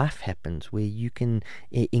real life happens, where you can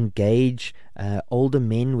engage older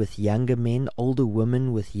men with younger men, older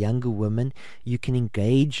women with younger women. You can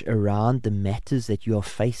engage around the matters that you are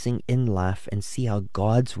facing in life and see how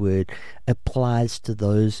God's Word applies to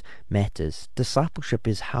those matters. Discipleship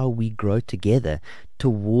is how we grow together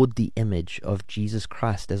toward the image of Jesus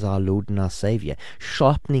Christ as our Lord and our Savior,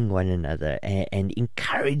 sharpening one another and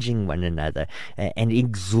encouraging one another and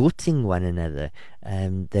exhorting one another,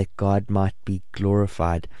 that God might be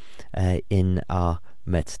glorified in our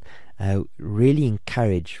midst. Really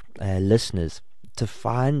encourage listeners to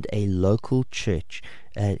find a local church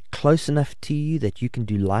close enough to you that you can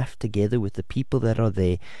do life together with the people that are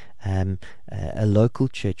there, a local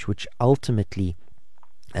church which ultimately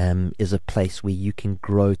is a place where you can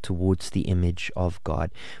grow towards the image of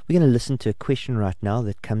God. We're going to listen to a question right now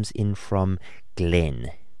that comes in from Glenn.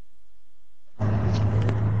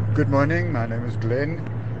 Good morning, my name is Glenn.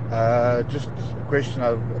 Just a question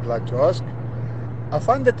I would like to ask. I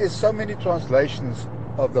find that there's so many translations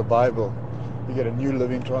of the Bible. You get a New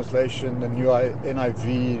Living Translation, the new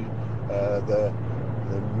NIV, the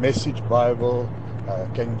Message Bible,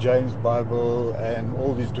 King James Bible, and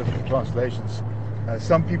all these different translations.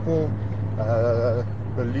 Some people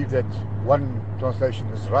believe that one translation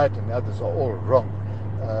is right and the others are all wrong.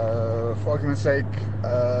 For argument's sake,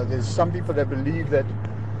 there's some people that believe that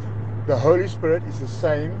the Holy Spirit is the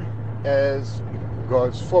same as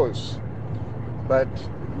God's force. But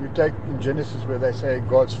you take in Genesis where they say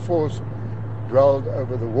God's force dwelled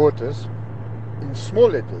over the waters in small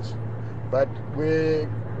letters. But where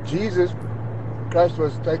Jesus Christ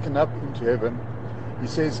was taken up into heaven, He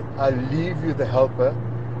says, I leave you the Helper,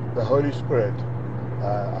 the Holy Spirit.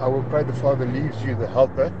 I will pray the Father leaves you the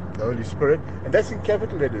Helper, the Holy Spirit. And that's in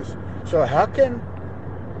capital letters. So how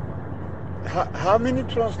many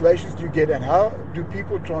translations do you get, and how do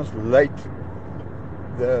people translate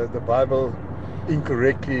the Bible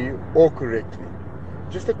incorrectly or correctly?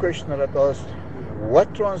 Just a question that I've asked,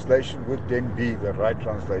 what translation would then be the right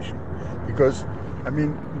translation? Because,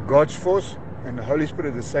 God's force and the Holy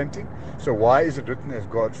Spirit are the same thing. So why is it written as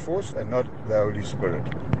God's force and not the Holy Spirit?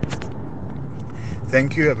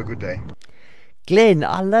 Thank you. Have a good day. Glenn,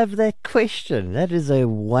 I love that question. That is a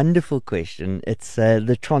wonderful question. It's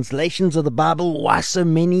the translations of the Bible. Why so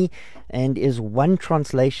many? And is one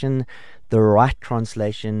translation the right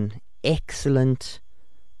translation? Excellent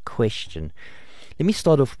question. Let me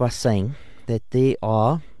start off by saying that there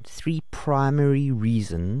are three primary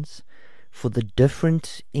reasons for the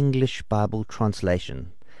different English Bible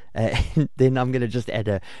translation. Then I'm going to just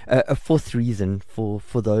add a fourth reason for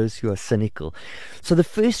those who are cynical. So the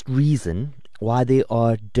first reason why there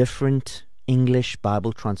are different English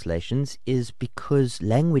Bible translations is because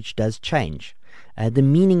language does change. The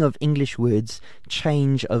meaning of English words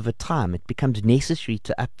change over time. It becomes necessary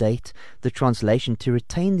to update the translation to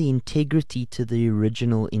retain the integrity to the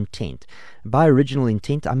original intent. By original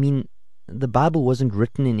intent, I mean the Bible wasn't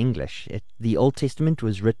written in English. The Old Testament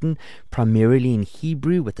was written primarily in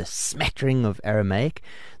Hebrew with a smattering of Aramaic.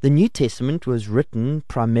 The New Testament was written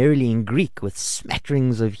primarily in Greek with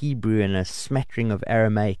smatterings of Hebrew and a smattering of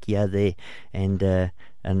Aramaic here, there, and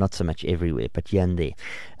not so much everywhere, but here and there.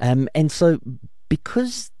 And so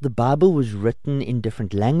because the Bible was written in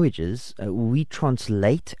different languages, we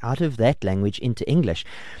translate out of that language into English.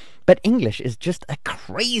 But English is just a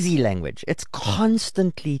crazy language. It's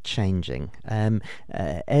constantly changing.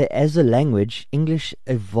 As a language, English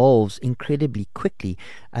evolves incredibly quickly,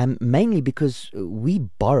 mainly because we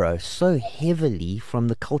borrow so heavily from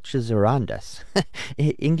the cultures around us.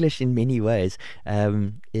 English, in many ways,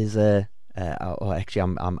 is a or actually,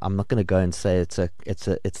 I'm not going to go and say it's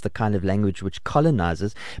the kind of language which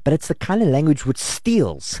colonizes, but it's the kind of language which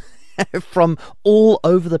steals from all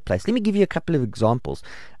over the place. Let me give you a couple of examples.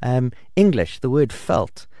 English, the word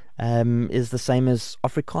felt, is the same as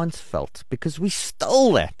Afrikaans felt, because we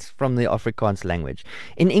stole that from the Afrikaans language.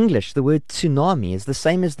 In English, the word tsunami is the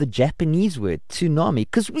same as the Japanese word tsunami,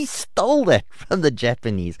 because we stole that from the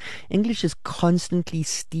Japanese. English is constantly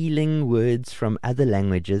stealing words from other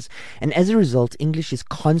languages, and as a result, English is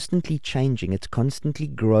constantly changing, it's constantly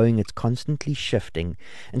growing, it's constantly shifting.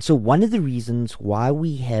 And so one of the reasons why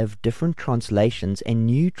we have different translations and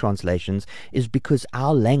new translations is because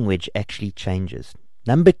our language actually changes.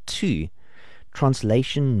 Number 2,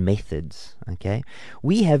 translation methods. Okay,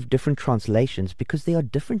 we have different translations because there are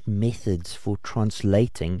different methods for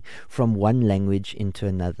translating from one language into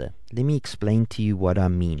another. Let me explain to you what I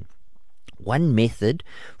mean. One method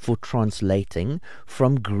for translating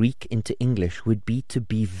from Greek into English would be to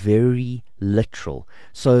be very literal,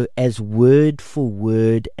 so as word for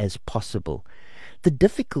word as possible. The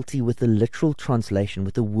difficulty with the literal translation,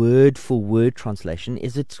 with the word-for-word translation,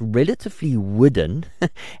 is it's relatively wooden,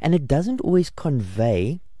 and it doesn't always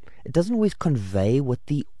convey what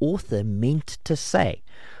the author meant to say.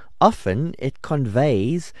 Often it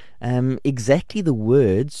conveys exactly the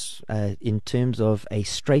words in terms of a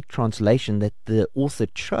straight translation that the author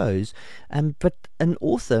chose, but an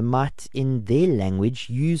author might, in their language,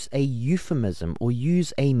 use a euphemism or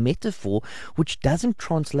use a metaphor which doesn't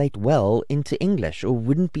translate well into English or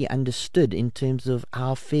wouldn't be understood in terms of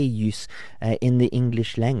our fair use in the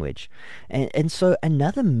English language. And so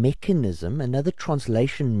another mechanism, another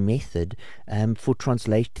translation method for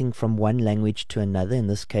translating from one language to another, in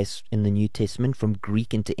this case in the New Testament from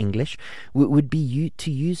Greek into English, would be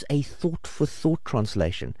to use a thought-for-thought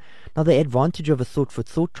translation. Now, the advantage of a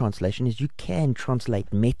thought-for-thought translation is you can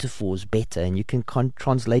translate metaphors better and you can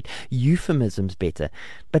translate euphemisms better.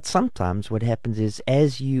 But sometimes what happens is,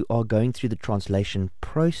 as you are going through the translation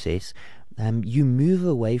process, you move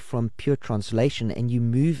away from pure translation and you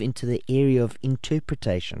move into the area of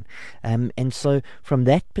interpretation. And so from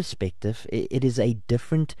that perspective, it is a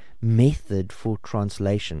different method for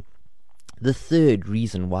translation. The third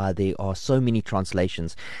reason why there are so many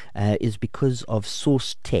translations is because of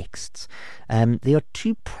source texts. There are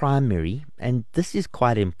two primary, and this is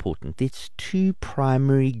quite important, there's two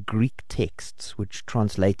primary Greek texts which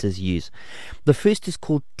translators use. The first is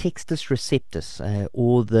called Textus Receptus,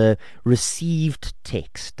 or the received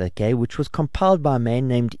text, okay, which was compiled by a man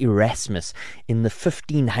named Erasmus in the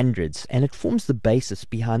 1500s, and it forms the basis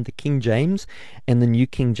behind the King James and the New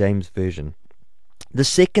King James Version. The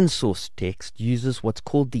second source text uses what's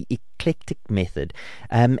called the eclectic method,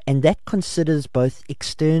 and that considers both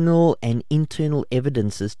external and internal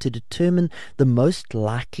evidences to determine the most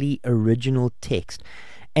likely original text.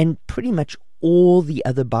 And pretty much all the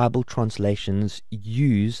other Bible translations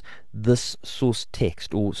use this source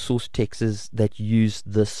text, or source texts that use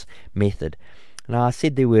this method. Now, I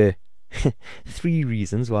said there were 3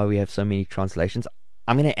 reasons why we have so many translations.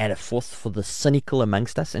 I'm going to add a fourth for the cynical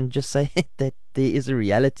amongst us and just say that there is a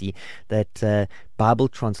reality that Bible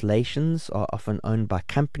translations are often owned by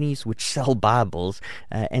companies which sell Bibles,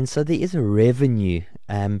 and so there is a revenue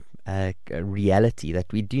reality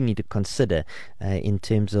that we do need to consider in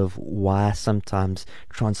terms of why sometimes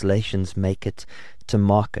translations make it to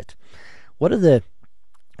market. What are the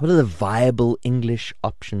viable English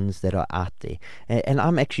options that are out there? And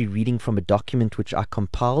I'm actually reading from a document which I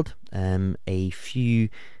compiled a few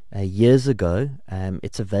years ago.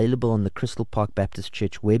 It's available on the Crystal Park Baptist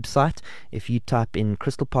Church website. If you type in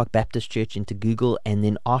Crystal Park Baptist Church into Google, and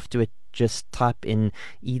then after it just type in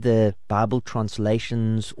either Bible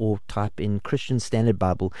translations or type in Christian Standard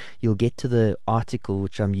Bible, you'll get to the article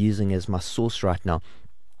which I'm using as my source right now.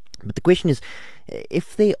 But the question is,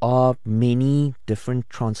 if there are many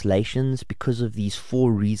different translations because of these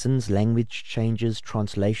 4 reasons, language changes,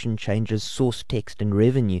 translation changes, source text, and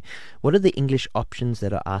revenue, what are the English options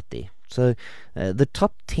that are out there? So the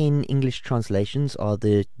top 10 English translations are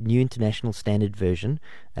the New International Standard Version,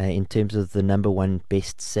 in terms of the number one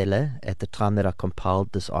bestseller at the time that I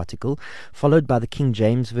compiled this article, followed by the King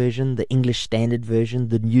James Version, the English Standard Version,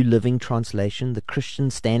 the New Living Translation, the Christian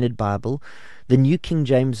Standard Bible, the New King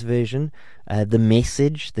James Version, the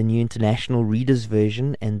Message, the New International Reader's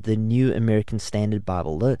Version, and the New American Standard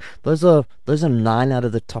Bible. Those are 9 out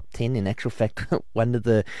of the top 10. In actual fact, one of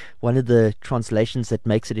the translations that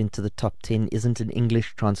makes it into the top 10 isn't an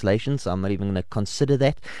English translation, so I'm not even going to consider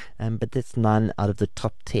that. But that's 9 out of the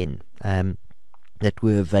top 10 that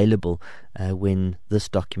were available when this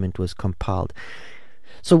document was compiled.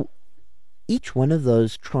 So each one of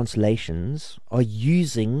those translations are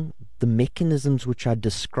using the mechanisms which I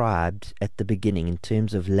described at the beginning in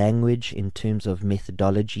terms of language, in terms of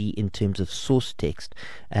methodology, in terms of source text,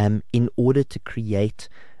 in order to create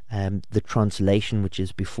the translation which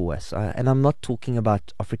is before us. And I'm not talking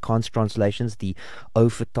about Afrikaans translations, die ou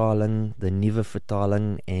vertaling, the nuwe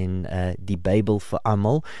vertaling, and die Bijbel vir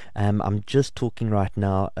almal. I'm just talking right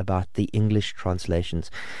now about the English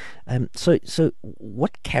translations. So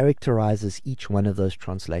what characterizes each one of those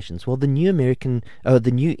translations? Well, the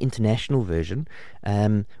New International Version,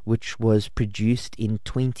 which was produced in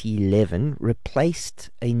 2011, replaced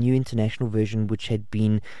a New International Version which had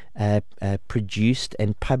been produced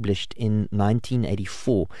and published in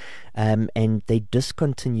 1984, and they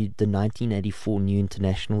discontinued the 1984 New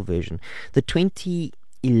International Version. The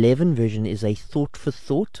 2011 version is a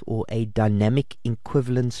thought-for-thought or a dynamic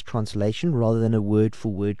equivalence translation rather than a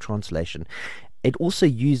word-for-word translation. It also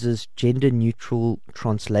uses gender-neutral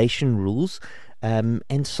translation rules,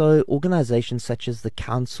 and so organizations such as the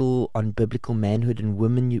Council on Biblical Manhood and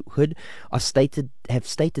Womanhood have stated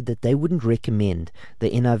that they wouldn't recommend the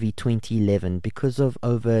NIV 2011 because of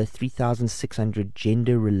over 3,600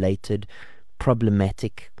 gender-related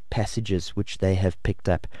problematic passages which they have picked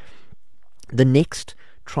up. The next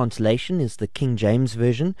translation is the King James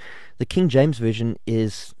Version. The King James Version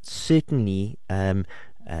is certainly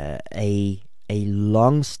a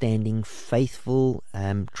long-standing, faithful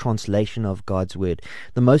translation of God's Word.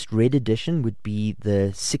 The most read edition would be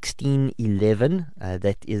the 1611.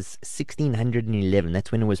 That is 1611. That's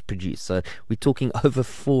when it was produced. So we're talking over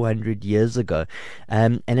 400 years ago.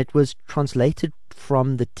 And it was translated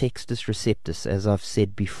from the Textus Receptus, as I've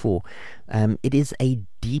said before. It is a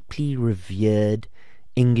deeply revered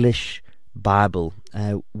English Bible,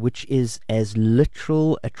 which is as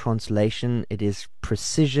literal a translation. It is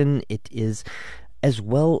precision. It is as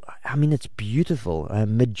well, I mean, it's beautiful,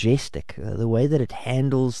 majestic. The way that it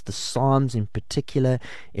handles the Psalms in particular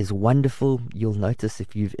is wonderful. You'll notice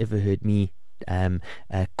if you've ever heard me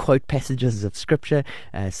quote passages of scripture,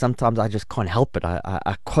 sometimes I just can't help it.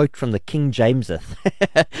 I quote from the King Jameseth.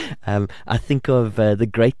 I think of the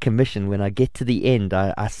Great Commission. When I get to the end,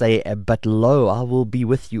 I say, but lo, I will be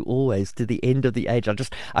with you always to the end of the age.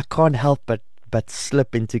 I can't help but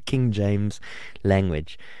slip into King James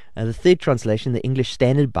language. The third translation, the English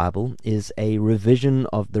Standard Bible, is a revision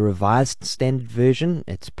of the Revised Standard Version.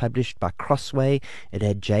 It's published by Crossway. It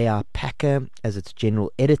had J.R. Packer as its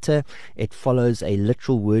general editor. It follows a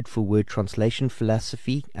literal word-for-word translation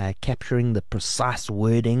philosophy, capturing the precise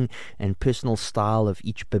wording and personal style of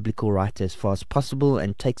each biblical writer as far as possible,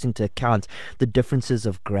 and takes into account the differences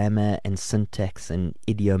of grammar and syntax and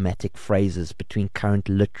idiomatic phrases between current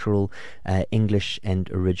literal English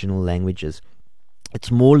and original languages. It's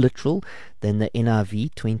more literal than the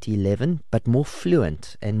NIV 2011, but more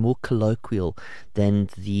fluent and more colloquial than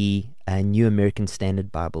the New American Standard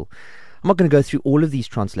Bible. I'm not going to go through all of these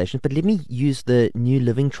translations, but let me use the New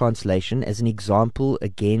Living Translation as an example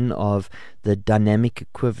again of the dynamic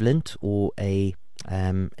equivalent, or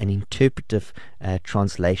an interpretive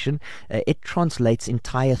translation. It translates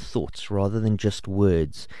entire thoughts rather than just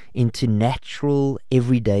words into natural,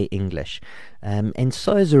 everyday English. And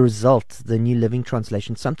so as a result, the New Living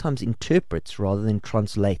Translation sometimes interprets rather than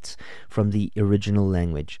translates from the original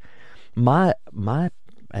language. My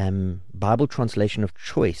Bible translation of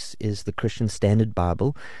choice is the Christian Standard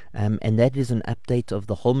Bible, and that is an update of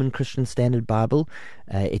the Holman Christian Standard Bible.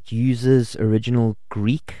 It uses original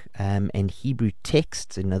Greek and Hebrew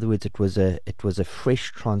texts. In other words, it was a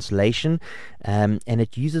fresh translation, and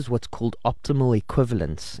it uses what's called optimal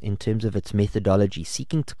equivalence in terms of its methodology,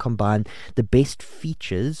 seeking to combine the best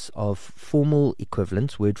features of formal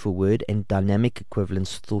equivalence, word for word, and dynamic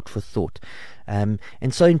equivalence, thought for thought. And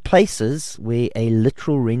so in places where a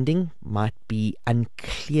literal rendering might be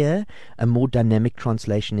unclear, a more dynamic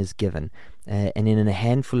translation is given. And in a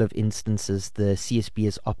handful of instances, the CSB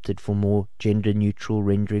has opted for more gender-neutral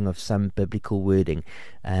rendering of some biblical wording.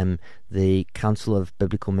 The Council of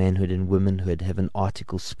Biblical Manhood and Womanhood have an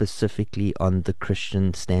article specifically on the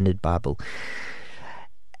Christian Standard Bible.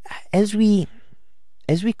 as we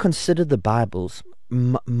consider the Bibles,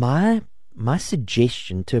 my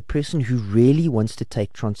suggestion to a person who really wants to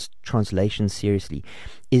take translation seriously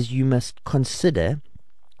is you must consider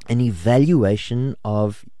an evaluation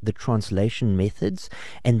of the translation methods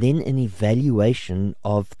and then an evaluation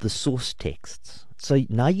of the source texts. So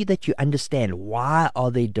now that you understand why are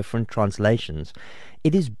there different translations,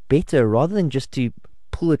 it is better, rather than just to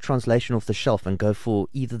pull a translation off the shelf and go for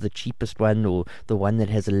either the cheapest one or the one that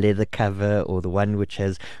has a leather cover or the one which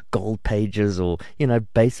has gold pages, or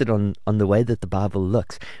base it on the way that the Bible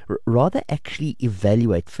looks. Rather actually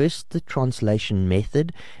evaluate first the translation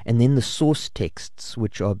method and then the source texts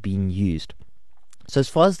which are being used. So as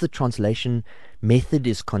far as the translation method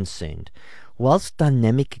is concerned, whilst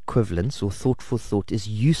dynamic equivalence or thought for thought is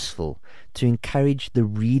useful to encourage the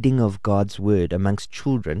reading of God's word amongst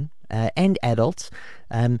children and adults,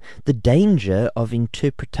 the danger of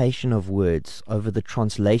interpretation of words over the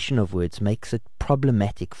translation of words makes it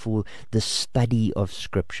problematic for the study of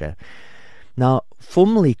Scripture. Now,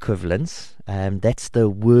 formal equivalence, that's the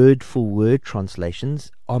word-for-word translations,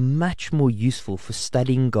 are much more useful for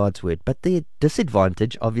studying God's word. But the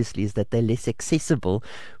disadvantage, obviously, is that they're less accessible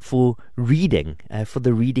for reading, for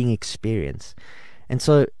the reading experience. And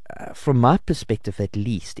so, from my perspective at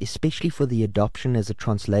least, especially for the adoption as a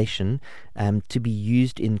translation to be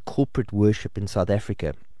used in corporate worship in South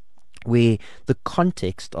Africa, where the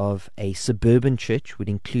context of a suburban church would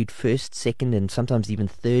include first, second, and sometimes even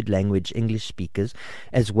third language English speakers,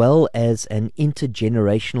 as well as an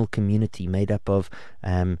intergenerational community made up of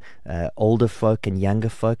older folk and younger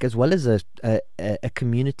folk, as well as a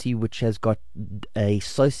community which has got a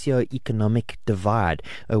socio-economic divide,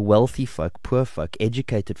 a wealthy folk, poor folk,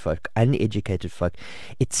 educated folk, uneducated folk.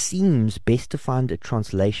 It seems best to find a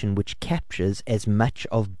translation which captures as much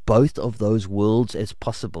of both of those worlds as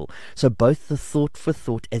possible. So both the thought for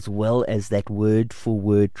thought as well as that word for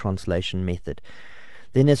word translation method.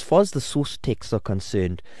 Then as far as the source texts are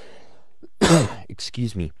concerned,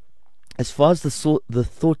 excuse me, as far as the source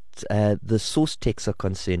texts are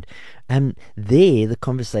concerned, there the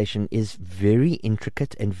conversation is very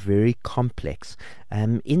intricate and very complex.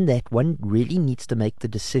 In that one really needs to make the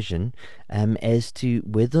decision as to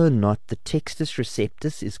whether or not the textus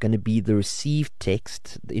receptus is going to be the received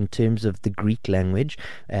text in terms of the Greek language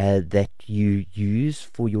that you use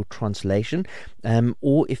for your translation,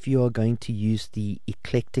 or if you are going to use the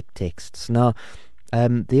eclectic texts. Now,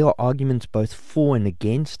 there are arguments both for and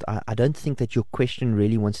against. I don't think that your question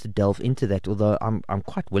really wants to delve into that, although I'm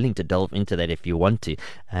quite willing to delve into that if you want to.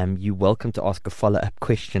 You're welcome to ask a follow-up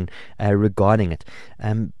question regarding it.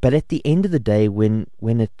 But at the end of the day, when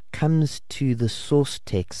it comes to the source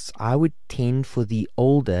texts, I would tend for the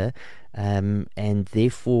older and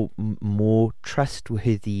therefore more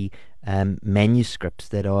trustworthy manuscripts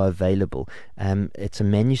that are available. It's a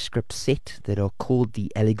manuscript set that are called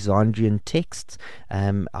the Alexandrian texts.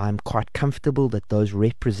 I'm quite comfortable that those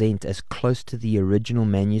represent as close to the original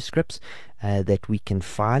manuscripts that we can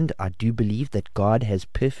find. I do believe that God has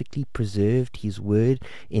perfectly preserved His word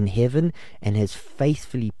in heaven and has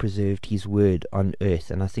faithfully preserved His word on earth.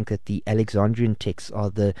 And I think that the Alexandrian texts are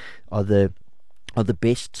the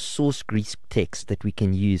best source Greek text that we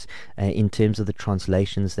can use in terms of the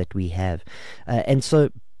translations that we have. And so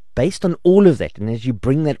based on all of that, and as you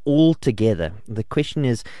bring that all together, the question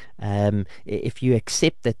is, if you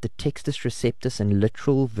accept that the Textus Receptus and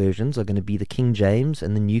literal versions are going to be the King James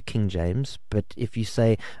and the New King James, but if you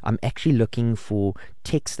say, I'm actually looking for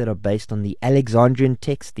texts that are based on the Alexandrian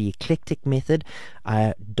text, the eclectic method,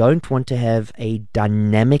 I don't want to have a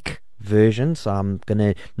dynamic version, so I'm going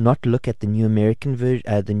to not look at the New American version,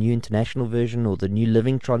 the New International Version, or the New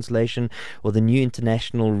Living Translation, or the New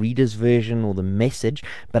International Reader's Version, or the Message,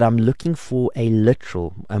 but I'm looking for a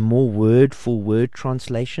literal, a more word-for-word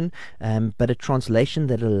translation, but a translation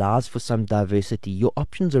that allows for some diversity. Your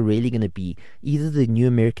options are really going to be either the New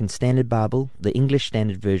American Standard Bible, the English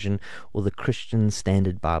Standard Version, or the Christian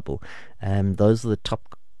Standard Bible. Those are the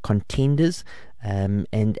top contenders.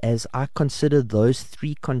 And as I consider those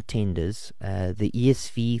three contenders, the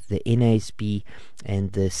ESV, the NASB,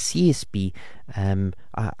 and the CSB,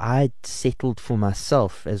 I settled for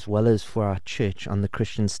myself as well as for our church on the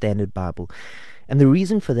Christian Standard Bible. And the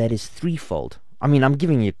reason for that is threefold. I mean, I'm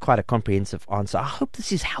giving you quite a comprehensive answer. I hope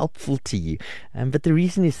this is helpful to you. But the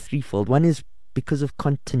reason is threefold. One is because of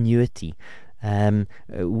continuity.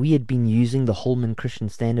 We had been using the Holman Christian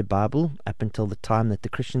Standard Bible up until the time that the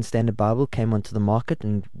Christian Standard Bible came onto the market,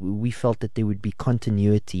 and we felt that there would be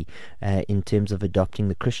continuity in terms of adopting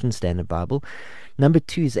the Christian Standard Bible. Number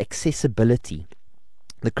two is accessibility.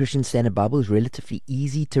 The Christian Standard Bible is relatively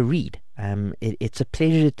easy to read. It's a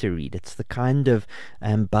pleasure to read. It's the kind of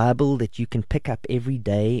Bible that you can pick up every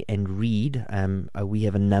day and read. We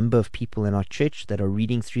have a number of people in our church that are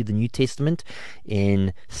reading through the New Testament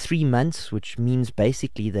in 3 months, which means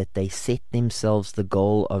basically that they set themselves the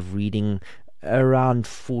goal of reading around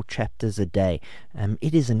 4 chapters a day.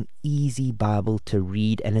 It is an easy Bible to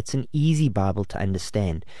read, and it's an easy Bible to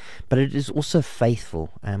understand, but it is also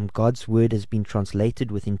faithful. God's word has been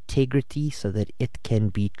translated with integrity so that it can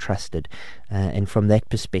be trusted, and from that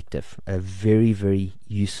perspective, a very, very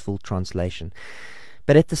useful translation.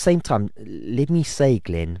 But at the same time, let me say,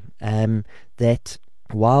 Glenn, that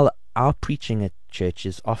while our preaching at church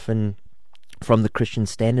is often from the Christian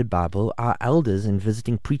Standard Bible, our elders and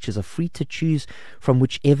visiting preachers are free to choose from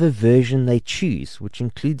whichever version they choose, which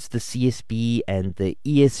includes the CSB and the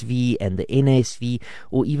ESV and the NASV,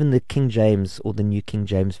 or even the King James or the New King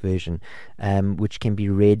James Version, which can be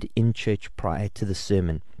read in church prior to the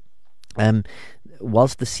sermon.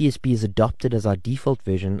 Whilst the CSB is adopted as our default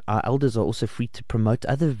version, our elders are also free to promote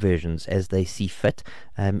other versions as they see fit,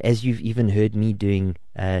 as you've even heard me doing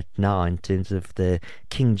now in terms of the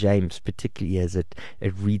King James, particularly as it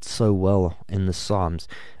reads so well in the Psalms.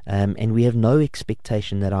 And we have no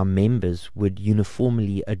expectation that our members would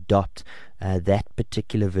uniformly adopt that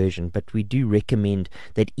particular version, but we do recommend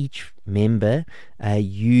that each member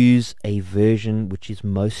use a version which is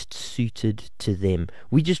most suited to them.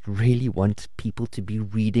 We just really want people to be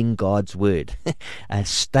reading God's word,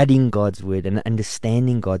 studying God's word and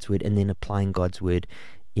understanding God's word, and then applying God's word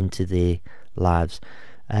into their lives.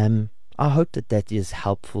 I hope that is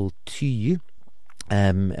helpful to you.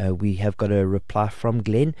 We have got a reply from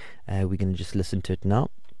Glenn. We're going to just listen to it now.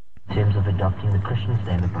 In terms of adopting the Christian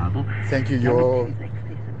Standard Bible. Thank you. Your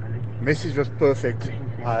message was perfect.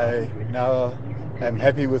 I now am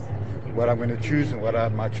happy with what I'm going to choose and what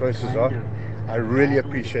my choices are. I really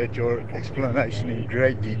appreciate your explanation in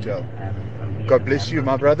great detail. God bless you,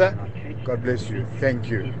 my brother. God bless you. Thank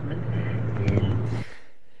you.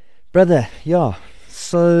 Brother, yeah,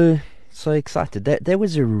 so excited. That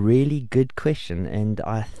was a really good question, and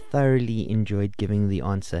I thoroughly enjoyed giving the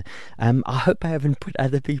answer. I hope I haven't put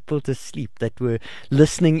other people to sleep that were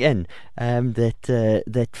listening in,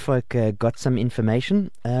 that folk got some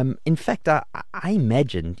information. In fact, I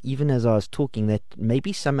imagined, even as I was talking, that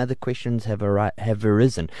maybe some other questions have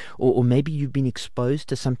arisen, or maybe you've been exposed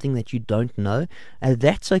to something that you don't know.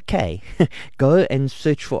 That's okay. Go and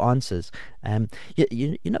search for answers.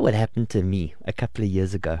 You know what happened to me a couple of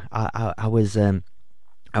years ago? I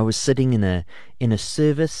was sitting in a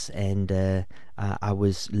service, and I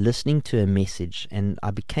was listening to a message, and I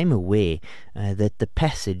became aware that the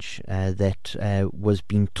passage that was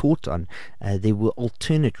being taught on, there were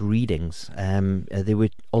alternate readings. There were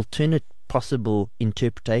alternate possible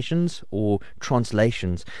interpretations or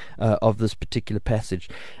translations of this particular passage,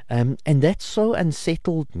 and that so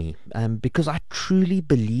unsettled me, because I truly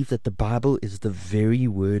believe that the Bible is the very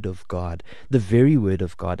word of God,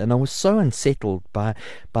 and I was so unsettled by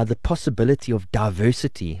the possibility of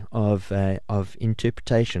diversity of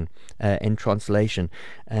interpretation and translation,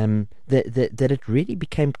 that it really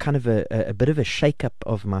became kind of a bit of a shake-up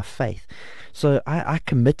of my faith. So I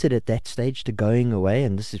committed at that stage to going away,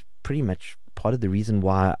 and this is pretty much part of the reason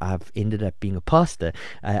why I've ended up being a pastor.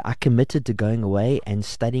 I committed to going away and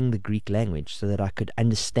studying the Greek language so that I could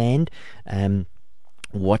understand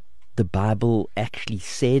what the Bible actually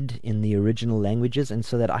said in the original languages, and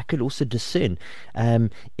so that I could also discern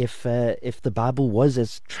if the Bible was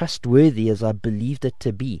as trustworthy as I believed it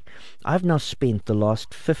to be. I've now spent the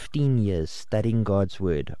last 15 years studying God's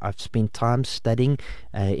Word. I've spent time studying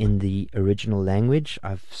in the original language.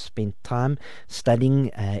 I've spent time studying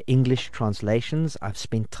English translations. I've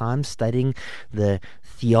spent time studying the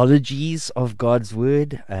theologies of God's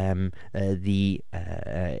Word, the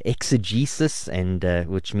exegesis, and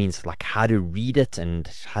which means like how to read it and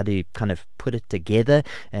how to kind of put it together,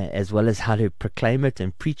 as well as how to proclaim it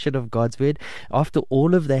and preach it of God's Word. After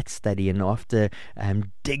all of that study, and after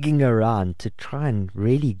digging around to try and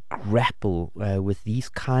really grapple with these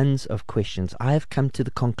kinds of questions, I have come to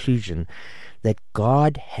the conclusion that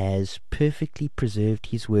God has perfectly preserved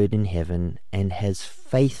His Word in heaven and has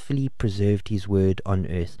faithfully preserved His Word on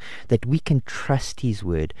earth, that we can trust His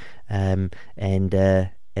Word, and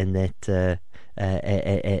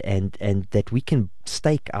that we can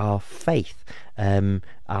stake our faith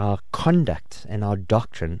our conduct and our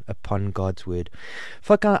doctrine upon God's word.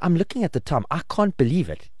 Folk, I'm looking at the time. I can't believe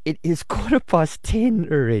it. It is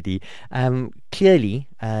 10:15 already. Clearly,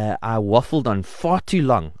 I waffled on far too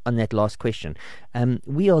long on that last question.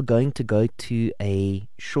 We are going to go to a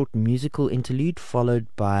short musical interlude followed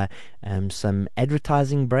by some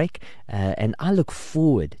advertising break, and I look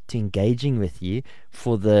forward to engaging with you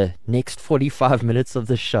for the next 45 minutes of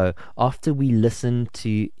the show after we listen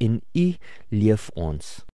to In U Leef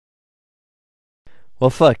Ons. Well,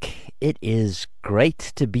 folk, it is great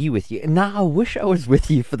to be with you. Now, I wish I was with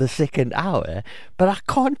you for the second hour, but I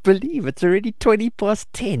can't believe it's already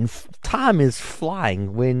 10:20. Time is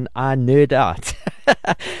flying when I nerd out.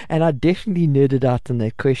 And I definitely nerded out on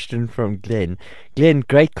that question from Glenn. Glenn,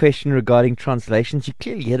 great question regarding translations. You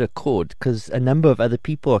clearly hit a chord because a number of other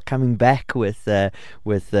people are coming back with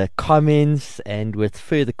comments and with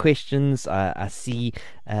further questions. I see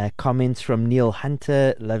comments from Neil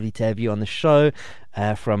Hunter. Lovely to have you on the show.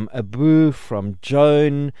 From Abu, from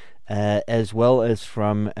Joan, as well as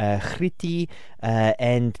from Griti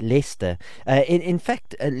and Lester. In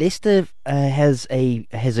fact, Lester has a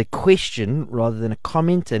question rather than a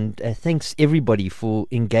comment, and thanks everybody for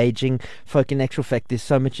engaging. Folk, in actual fact, there's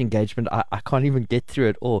so much engagement, I can't even get through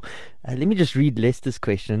it all. Let me just read Lester's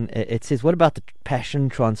question. It says, what about the Passion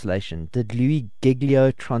Translation? Did Louis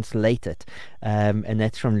Giglio translate it? And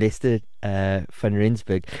that's from Lester van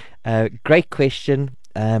Rensburg. Great question.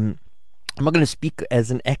 I'm not going to speak as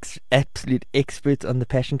an absolute expert on the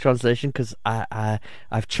Passion Translation because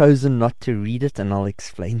I've chosen not to read it, and I'll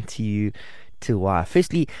explain to you why.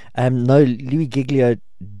 Firstly, no, Louis Giglio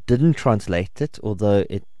didn't translate it, although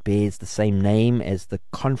it bears the same name as the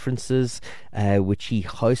conferences which he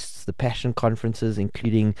hosts, the Passion conferences,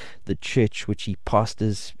 including the church which he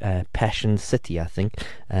pastors, Passion City, I think,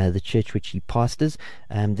 the church which he pastors.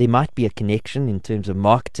 There might be a connection in terms of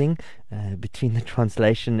marketing between the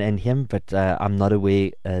translation and him, but I'm not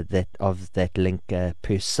aware of that link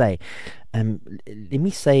per se. Let me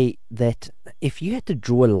say that if you had to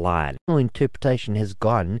draw a line, interpretation has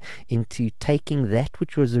gone into taking that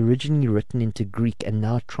which was originally written into Greek and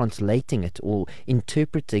now translating it or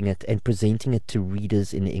interpreting it and presenting it to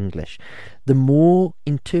readers in English. The more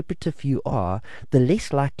interpretive you are, the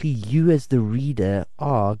less likely you as the reader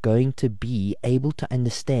are going to be able to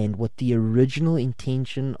understand what the original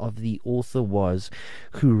intention of the author was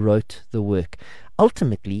who wrote the work.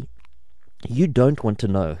 Ultimately, you don't want to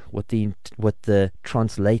know what the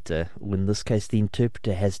translator, or in this case the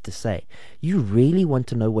interpreter, has to say. You really want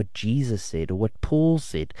to know what Jesus said, or what Paul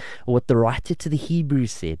said, or what the writer to the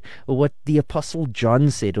Hebrews said, or what the Apostle John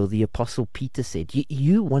said, or the Apostle Peter said.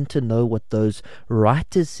 You want to know what those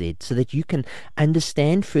writers said so that you can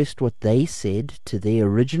understand first what they said to their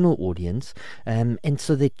original audience, and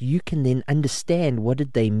so that you can then understand what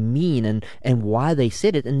did they mean and why they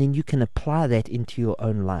said it, and then you can apply that into your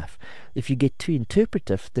own life. If you get too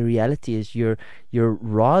interpretive, the reality is you're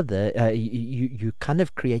rather you're kind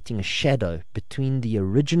of creating a shadow between the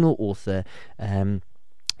original author and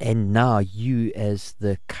now you as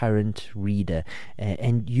the current reader,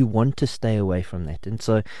 and you want to stay away from that. And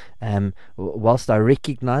so whilst I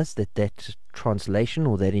recognize that translation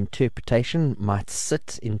or that interpretation might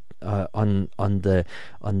sit in on the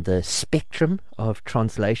spectrum of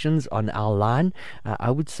translations on our line, I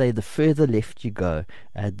would say the further left you go,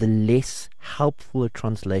 the less helpful a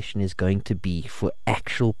translation is going to be for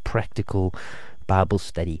actual practical Bible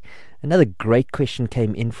study. Another great question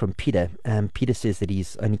came in from Peter. Peter says that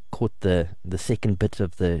he's only caught the second bit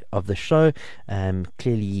of the show.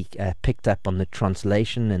 Clearly picked up on the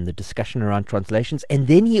translation and the discussion around translations, and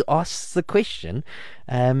then he asks the question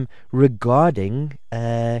regarding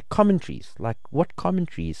commentaries. Like, what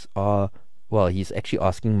commentaries are? Well, he's actually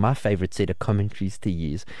asking my favorite set of commentaries to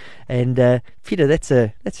use. And Peter, that's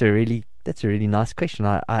a really nice question.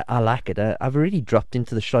 I like it. I've already dropped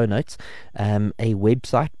into the show notes a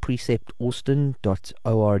website,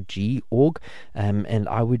 preceptaustin.org, and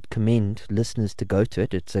I would commend listeners to go to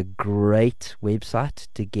it. It's a great website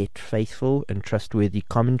to get faithful and trustworthy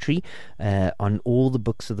commentary on all the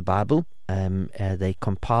books of the Bible. They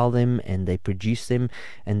compile them and they produce them,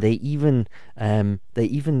 and they even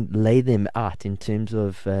lay them out in terms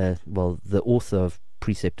of the author of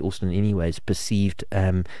Precept Austin anyways perceived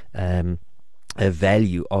a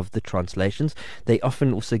value of the translations. They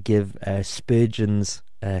often also give Spurgeon's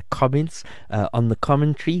comments on the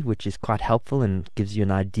commentary, which is quite helpful and gives you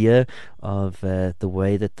an idea of the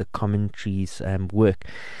way that the commentaries work.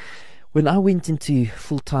 When I went into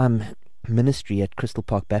full-time ministry at Crystal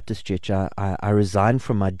Park Baptist Church, I resigned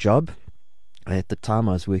from my job At the time,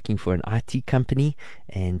 I was working for an IT company,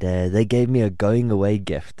 and they gave me a going away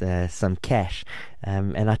gift, some cash.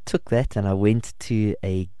 And I took that and I went to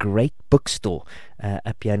a great bookstore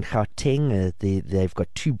up here in Gauteng. They've got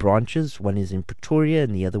two branches. One is in Pretoria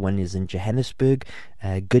and the other one is in Johannesburg.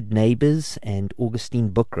 Good Neighbours and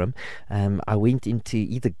Augustine Bookroom. I went into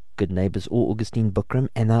either Good Neighbours or Augustine Bookroom,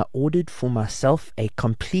 and I ordered for myself a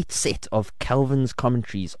complete set of Calvin's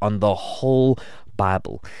commentaries on the whole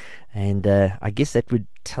Bible. And I guess that would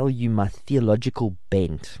tell you my theological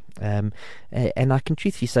bent. And I can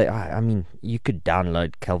truthfully say, I mean, you could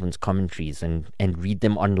download Calvin's commentaries and read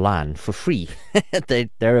them online for free.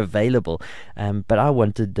 They're available. But I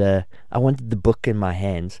wanted the book in my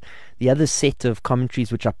hands. The other set of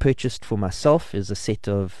commentaries which I purchased for myself is a set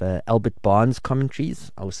of Albert Barnes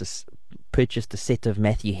commentaries. I also purchased a set of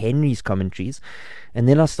Matthew Henry's commentaries. And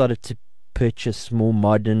then I started to purchase more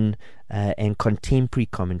modern and contemporary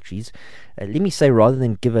commentaries. Let me say, rather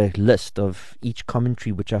than give a list of each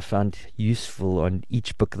commentary which I found useful on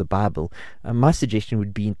each book of the Bible, my suggestion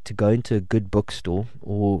would be to go into a good bookstore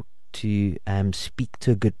or to speak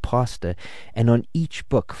to a good pastor, and on each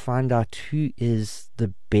book find out who is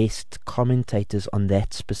the best commentators on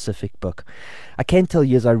that specific book. I can tell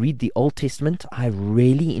you, as I read the Old Testament, I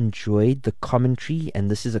really enjoyed the commentary, and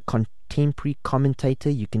this is a contemporary commentator.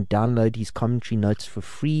 You can download his commentary notes for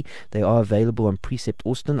free. They are available on Precept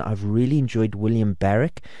Austin. I've really enjoyed William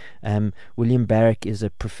Barrick. William Barrick is a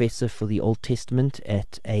professor for the Old Testament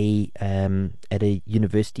at a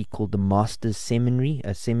university called the Masters Seminary,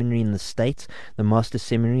 a seminary in the States. The Masters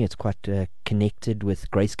Seminary, it's quite connected with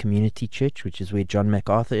Grace Community Church, which is where John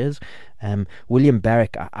MacArthur is. William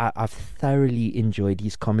Barrick, I've thoroughly enjoyed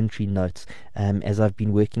his commentary notes as I've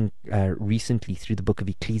been working recently through the book of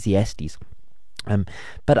Ecclesiastes.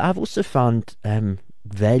 But I've also found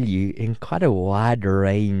value in quite a wide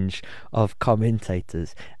range of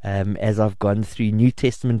commentators as I've gone through New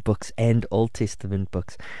Testament books and Old Testament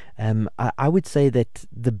books. I would say that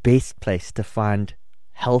the best place to find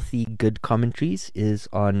healthy, good commentaries is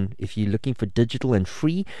on, if you're looking for digital and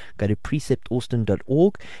free, go to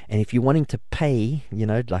preceptaustin.org. And if you're wanting to pay,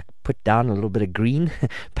 like put down a little bit of green,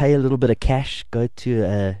 pay a little bit of cash, go to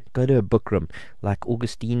a bookroom like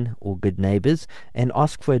Augustine or Good Neighbours and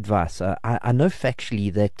ask for advice. I know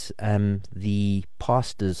factually that the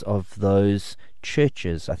pastors of those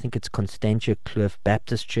churches, I think it's Constantia Kloof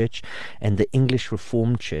Baptist Church and the English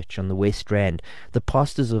Reformed Church on the West Rand, the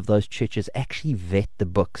pastors of those churches actually vet the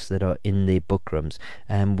books that are in their bookrooms,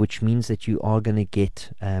 which means that you are going to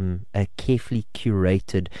get a carefully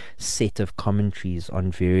curated set of commentaries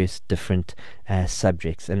on various different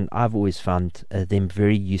subjects, and I've always found them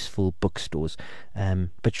very useful bookstores.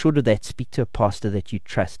 But short of that, speak to a pastor that you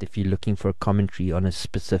trust if you're looking for a commentary on a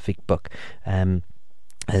specific book.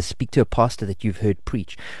 Speak to a pastor that you've heard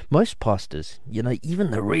preach. Most pastors,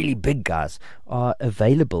 even the really big guys, are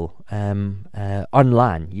available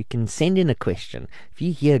online. You can send in a question. If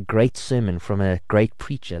you hear a great sermon from a great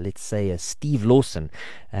preacher, let's say Steve Lawson,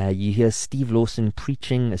 you hear Steve Lawson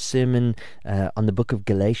preaching a sermon on the book of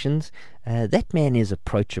Galatians, that man is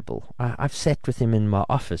approachable. I've sat with him in my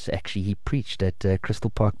office. Actually, he preached at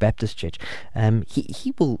Crystal Park Baptist Church.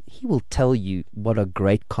 He will tell you what are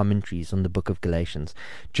great commentaries on the book of Galatians.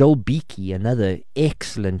 Joel Beakey, another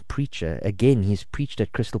excellent preacher, again, he's preached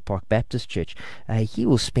at Crystal Park Baptist Church.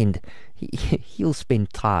 He'll spend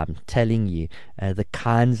time telling you the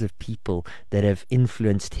kinds of people that have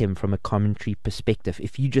influenced him from a commentary perspective.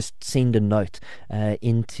 If you just send a note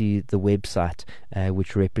into the website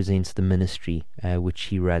which represents the ministry which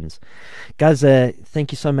he runs. Guys,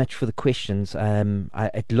 thank you so much for the questions.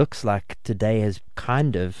 It looks like today has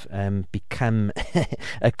kind of become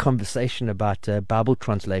a conversation about Bible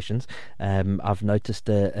translations. I've noticed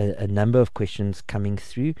a number of questions coming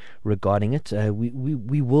through regarding it.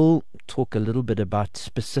 We will talk a little bit about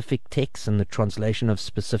specific texts and the translation of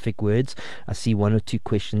specific words. I see one or two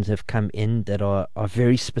questions have come in that are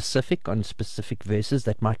very specific on specific verses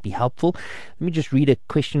that might be helpful. Let me just read a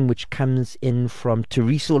question which comes in from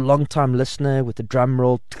Teresa, long-time listener, with a drum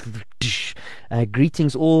roll.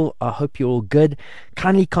 Greetings all, I hope you're all good.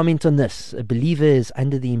 Kindly comment on this. A believer is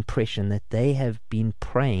under the impression that they have been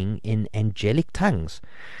praying in angelic tongues.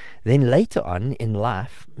 Then later on in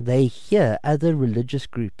life, they hear other religious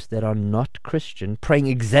groups that are not Christian praying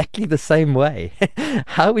exactly the same way.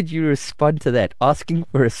 How would you respond to that? Asking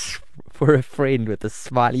for a friend with a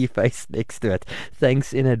smiley face next to it.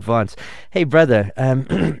 Thanks in advance. Hey, brother,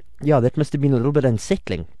 yeah, that must have been a little bit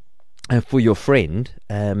unsettling for your friend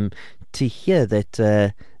to hear that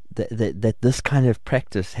that this kind of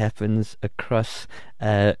practice happens across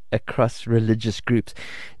across religious groups?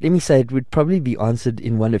 Let me say it would probably be answered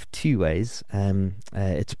in one of two ways.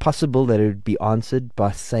 It's possible that it would be answered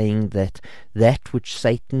by saying that which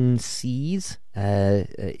Satan sees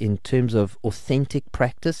in terms of authentic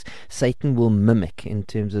practice, Satan will mimic in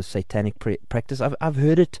terms of satanic practice. I've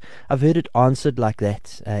heard it answered like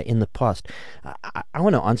that in the past. I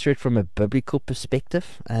want to answer it from a biblical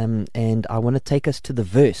perspective, and I want to take us to the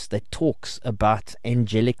verse that talks about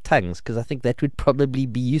angelic tongues, because I think that would probably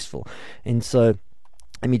be useful. And so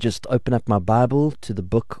let me just open up my Bible to the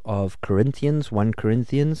book of Corinthians, 1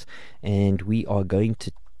 Corinthians, and we are going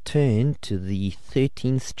to turn to the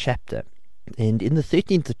 13th chapter. And in the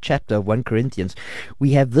 13th chapter of 1 Corinthians,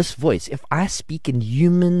 we have this voice: if I speak in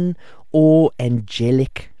human or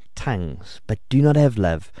angelic tongues, but do not have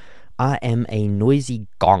love, I am a noisy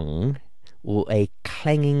gong or a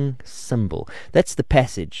clanging cymbal. That's the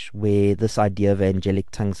passage where this idea of angelic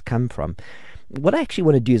tongues come from. What I actually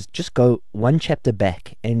want to do is just go one chapter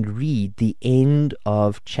back and read the end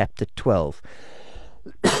of chapter 12.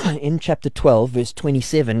 In chapter 12, verse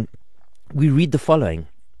 27, we read the following: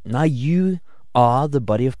 now you are the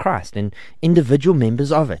body of Christ and individual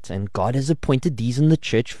members of it, and God has appointed these in the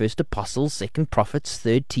church: first apostles, second prophets,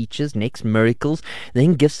 third teachers, next miracles,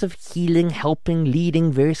 then gifts of healing, helping,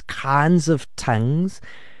 leading, various kinds of tongues.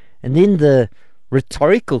 And then the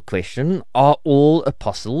rhetorical question: are all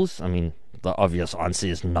apostles? I mean, the obvious answer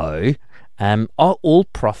is no. Are all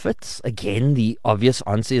prophets? Again, the obvious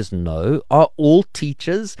answer is no. Are all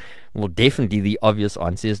teachers? Well, definitely the obvious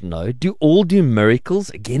answer is no. Do all do miracles?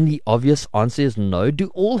 Again, the obvious answer is no. Do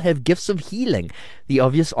all have gifts of healing? The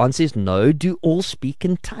obvious answer is no. Do all speak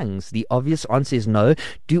in tongues? The obvious answer is no.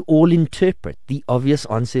 Do all interpret? The obvious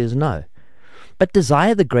answer is no. But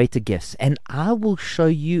desire the greater gifts, and I will show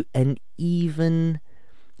you an even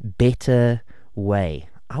better way.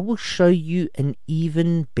 I will show you an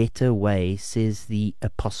even better way, says the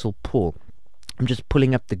Apostle Paul. I'm just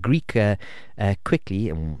pulling up the Greek quickly,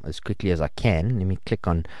 and as quickly as I can. Let me click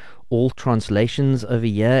on all translations over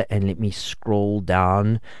here, and let me scroll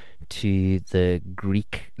down to the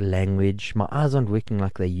Greek language. My eyes aren't working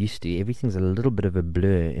like they used to. Everything's a little bit of a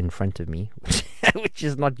blur in front of me, which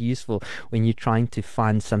is not useful when you're trying to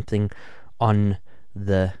find something on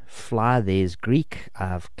the fly. There's Greek.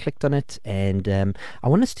 I've clicked on it, and I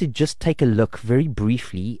want us to just take a look very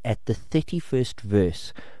briefly at the 31st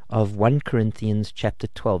verse of 1 Corinthians chapter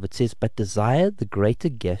 12. It says, but desire the greater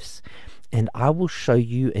gifts, and I will show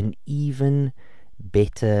you an even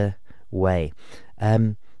better way.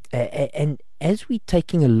 And as we're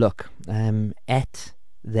taking a look at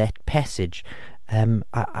that passage, what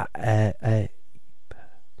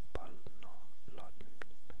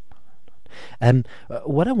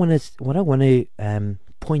I want to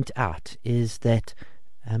point out is that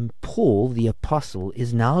Paul, the apostle,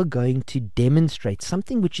 is now going to demonstrate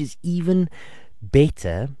something which is even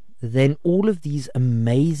better than all of these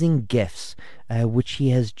amazing gifts which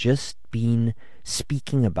he has just been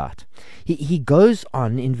speaking about. He goes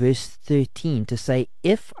on in verse 13 to say,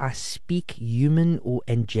 if I speak human or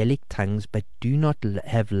angelic tongues but do not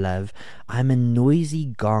have love, I'm a noisy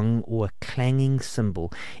gong or a clanging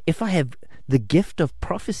cymbal. If I have the gift of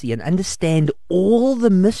prophecy and understand all the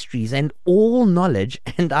mysteries and all knowledge,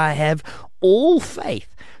 and I have all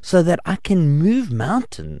faith so that I can move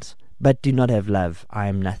mountains, but do not have love, I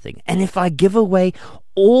am nothing. And if I give away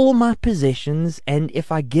all my possessions, and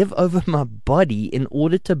if I give over my body in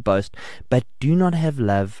order to boast, but do not have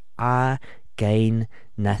love, I gain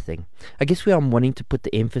nothing. I guess where I'm wanting to put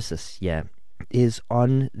the emphasis here is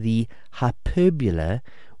on the hyperbole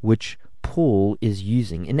which Paul is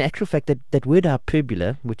using. In actual fact, that word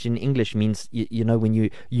hyperbole, which in English means, when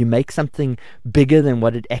you make something bigger than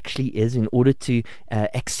what it actually is in order to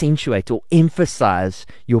accentuate or emphasize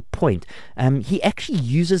your point. He actually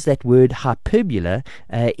uses that word hyperbole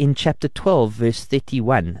in chapter 12, verse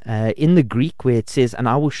 31. In the Greek, where it says, and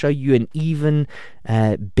I will show you an even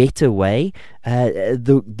better way,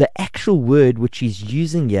 the actual word which he's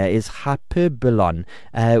using here is hyperbolon,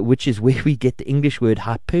 which is where we get the English word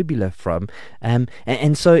hyperbola from.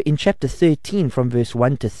 And so in chapter 13, from verse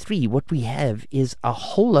 1 to 3, what we have is a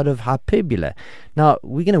whole lot of hyperbola. Now,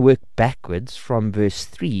 we're going to work backwards from verse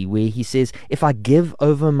 3, where he says, if I give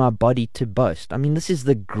over my body to boast. I mean, this is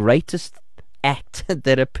the greatest act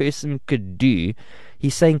that a person could do.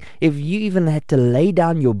 He's saying, if you even had to lay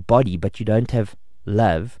down your body, but you don't have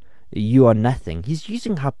love, you are nothing. He's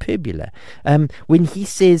using hyperbole. When he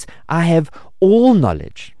says, I have all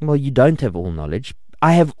knowledge, well, you don't have all knowledge.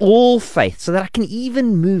 I have all faith so that I can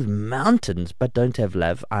even move mountains, but don't have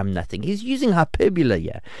love, I'm nothing. He's using hyperbole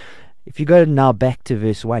here. If you go now back to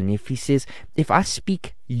verse 1, if he says, if I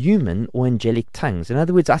speak human or angelic tongues, in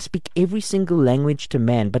other words, I speak every single language to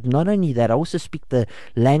man, but not only that, I also speak the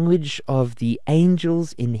language of the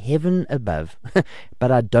angels in heaven above,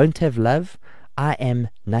 but I don't have love, I am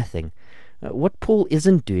nothing. What Paul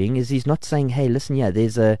isn't doing is he's not saying, hey, listen, yeah,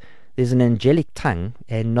 there's an angelic tongue,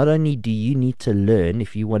 and not only do you need to learn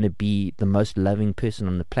if you want to be the most loving person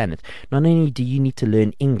on the planet, not only do you need to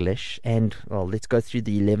learn English, and, well, let's go through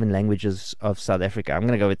the 11 languages of South Africa. I'm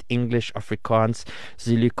going to go with English, Afrikaans,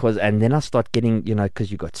 Zulu, and then I start getting, because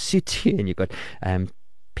you've got Sotho, and you've got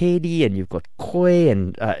Pedi, and you've got Khoi,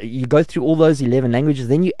 and you go through all those 11 languages.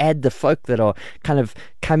 Then you add the folk that are kind of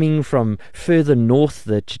coming from further north,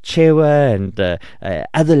 the Chichewa and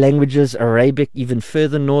other languages, Arabic even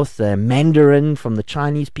further north, Mandarin from the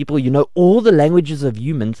Chinese people. You know all the languages of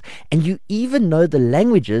humans, and you even know the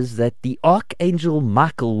languages that the Archangel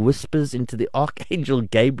Michael whispers into the Archangel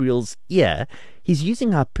Gabriel's ear. He's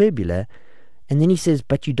using hyperbole, and then he says,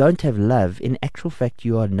 but you don't have love. In actual fact,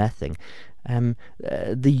 you are nothing.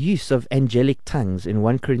 The use of angelic tongues in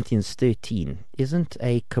 1 Corinthians 13 isn't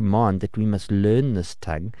a command that we must learn this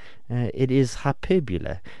tongue. It is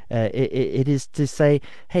hyperbole. It is to say,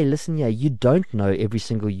 hey, listen, yeah, you don't know every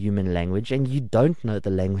single human language, and you don't know the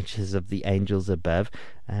languages of the angels above.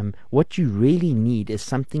 What you really need is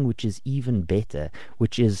something which is even better,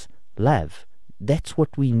 which is love. That's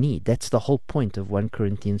what we need. That's the whole point of 1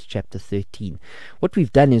 Corinthians chapter 13. What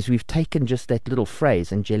we've done is we've taken just that little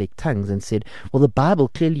phrase, angelic tongues, and said, well, the Bible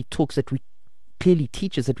clearly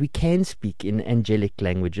teaches that we can speak in angelic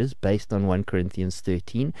languages based on 1 Corinthians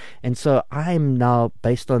 13. And so I'm now,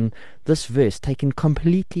 based on this verse, taken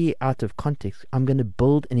completely out of context, I'm going to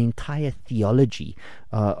build an entire theology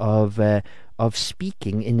of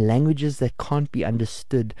speaking in languages that can't be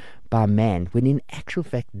understood by man, when in actual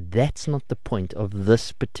fact that's not the point of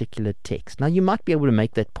this particular text. Now, you might be able to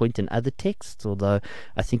make that point in other texts, although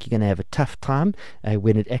I think you're going to have a tough time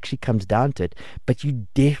when it actually comes down to it, but you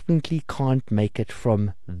definitely can't make it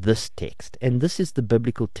from this text. And this is the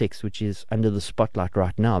biblical text which is under the spotlight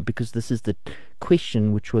right now, because this is the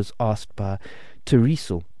question which was asked by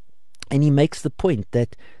Teresa. And he makes the point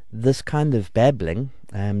that this kind of babbling,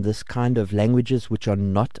 this kind of languages which are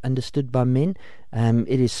not understood by men,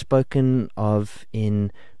 it is spoken of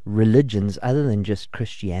in religions other than just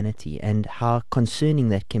Christianity, and how concerning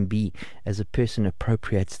that can be as a person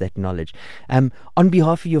appropriates that knowledge. On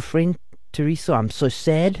behalf of your friend Teresa, I'm so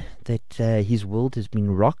sad that his world has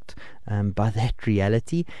been rocked by that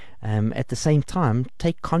reality. At the same time,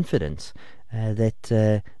 take confidence that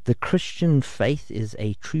the Christian faith is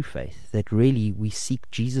a true faith, that really we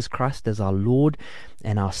seek Jesus Christ as our Lord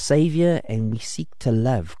and our Savior, and we seek to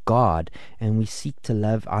love God, and we seek to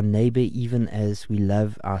love our neighbor even as we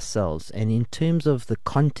love ourselves. And in terms of the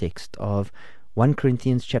context of 1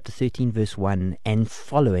 Corinthians chapter 13 verse 1 and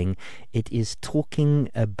following, it is talking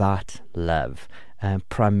about love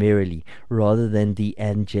primarily, rather than the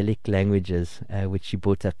angelic languages which you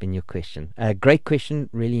brought up in your question. Great question,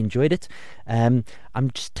 really enjoyed it. I'm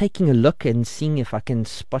just taking a look and seeing if I can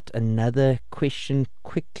spot another question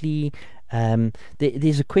quickly.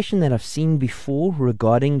 There's a question that I've seen before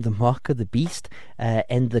regarding the mark of the beast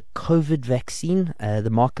and the COVID vaccine.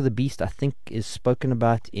 The mark of the beast, I think, is spoken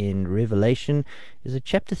about in Revelation. Is it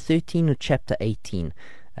chapter 13 or chapter 18?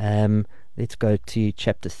 Let's go to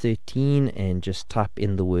chapter 13 and just type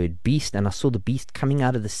in the word beast. And I saw the beast coming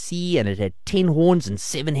out of the sea, and it had 10 horns and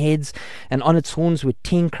 7 heads, and on its horns were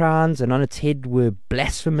 10 crowns, and on its head were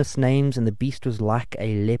blasphemous names. And the beast was like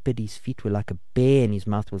a leopard, his feet were like a bear, and his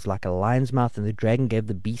mouth was like a lion's mouth. And the dragon gave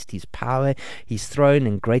the beast his power, his throne,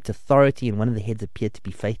 and great authority, and one of the heads appeared to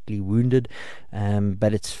be fatally wounded,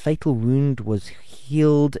 but its fatal wound was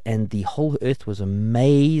healed, and the whole earth was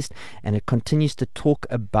amazed. And it continues to talk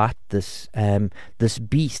about this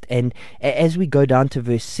beast, and as we go down to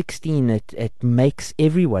verse 16, it makes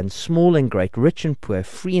everyone, small and great, rich and poor,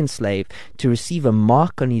 free and slave, to receive a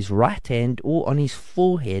mark on his right hand or on his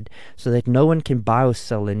forehead, so that no one can buy or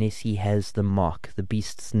sell unless he has the mark, the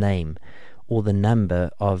beast's name, or the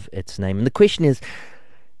number of its name. And the question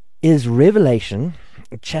is Revelation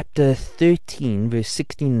chapter 13 verse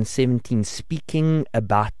 16 and 17 speaking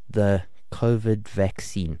about the COVID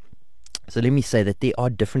vaccine? So let me say that there are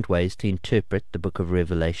different ways to interpret the book of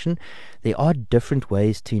Revelation. There are different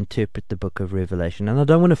ways to interpret the book of Revelation. And I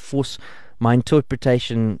don't want to force my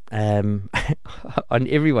interpretation on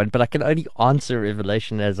everyone, but I can only answer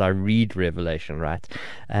Revelation as I read Revelation, right?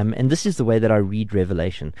 And this is the way that I read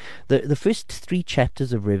Revelation. The first 3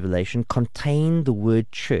 chapters of Revelation contain the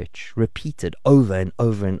word church repeated over and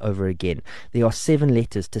over and over again. There are 7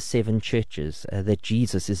 letters to 7 churches that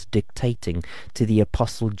Jesus is dictating to the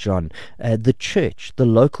Apostle John. The church, the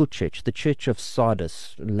local church, the church of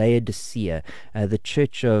Sardis, Laodicea, the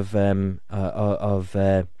church of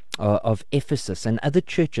Ephesus and other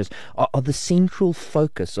churches are the central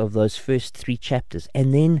focus of those first 3 chapters,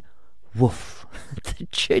 and then woof, the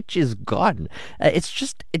church is gone.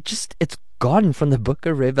 It's gone from the book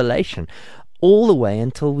of Revelation all the way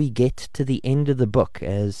until we get to the end of the book,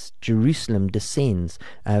 as Jerusalem descends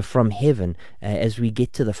from heaven, as we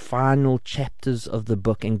get to the final chapters of the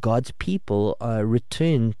book, and God's people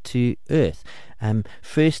return to earth.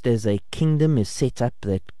 First, as a kingdom is set up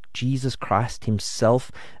that Jesus Christ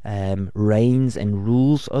himself reigns and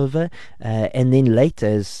rules over, and then later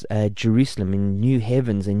as Jerusalem in new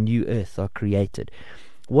heavens and new earth are created.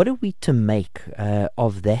 What are we to make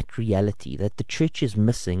of that reality that the church is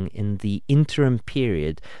missing in the interim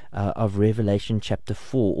period of Revelation chapter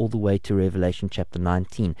 4 all the way to Revelation chapter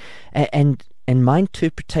 19? And my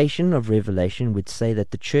interpretation of Revelation would say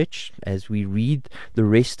that the church, as we read the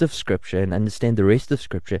rest of Scripture and understand the rest of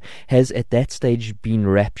Scripture, has at that stage been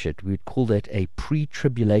raptured. We would call that a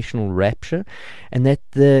pre-tribulational rapture, and that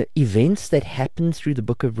the events that happen through the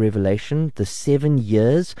book of Revelation, the 7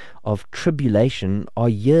 years of tribulation, are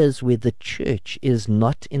years where the church is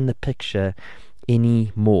not in the picture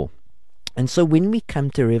anymore. And so when we come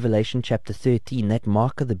to Revelation chapter 13, that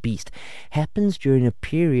mark of the beast happens during a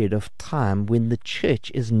period of time when the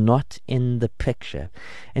church is not in the picture.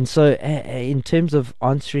 And so in terms of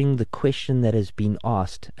answering the question that has been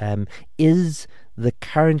asked, is the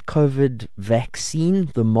current COVID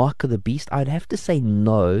vaccine the mark of the beast? I'd have to say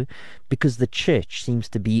no, because the church seems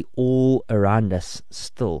to be all around us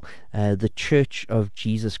still. The church of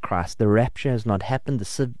Jesus Christ. The rapture has not happened.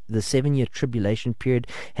 The 7-year tribulation period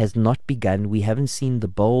has not begun. We haven't seen the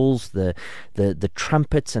bowls, the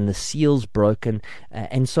trumpets and the seals broken.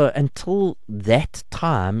 And so until that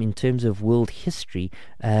time, in terms of world history,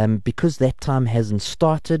 because that time hasn't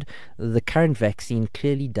started, the current vaccine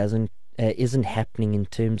clearly isn't happening in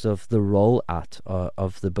terms of the rollout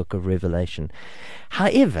of the book of Revelation.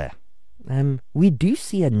 However, we do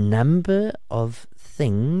see a number of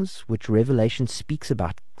things which Revelation speaks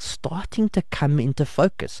about starting to come into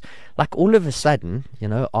focus. Like all of a sudden,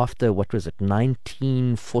 after,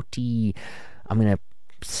 1940, I'm going to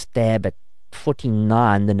stab at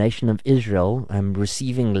 49, the nation of Israel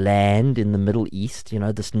receiving land in the Middle East,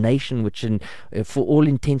 this nation which for all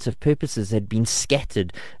intents and purposes had been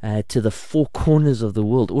scattered to the 4 corners of the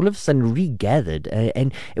world, all of a sudden regathered,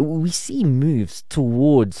 and we see moves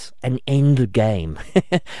towards an end game.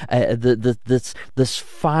 This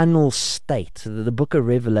final state, the book of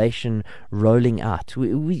Revelation rolling out.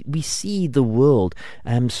 We see the world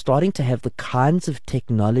starting to have the kinds of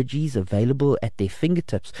technologies available at their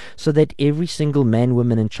fingertips so that every single man,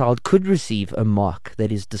 woman, and child could receive a mark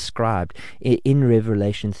that is described in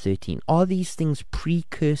Revelation 13. Are these things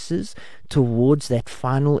precursors towards that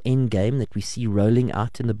final end game that we see rolling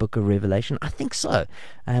out in the book of Revelation? I think so.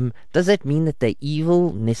 Does that mean that they're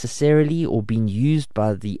evil necessarily or being used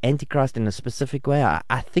by the Antichrist in a specific way?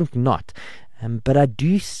 I think not. But I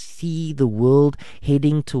do see the world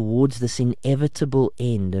heading towards this inevitable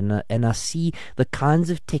end, and I see the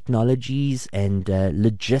kinds of technologies and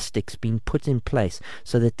logistics being put in place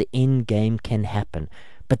so that the end game can happen.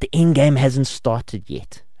 But the end game hasn't started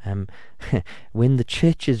yet. When the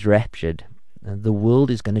church is raptured, the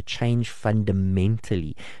world is going to change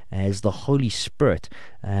fundamentally as the Holy Spirit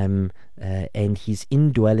and his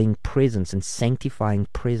indwelling presence and sanctifying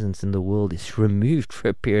presence in the world is removed for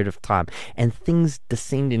a period of time, and things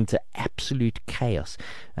descend into absolute chaos.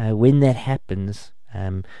 When that happens,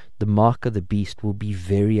 the mark of the beast will be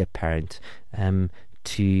very apparent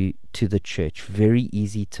to the church, very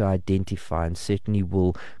easy to identify, and certainly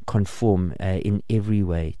will conform in every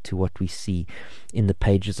way to what we see in the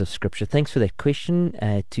pages of Scripture. Thanks for that question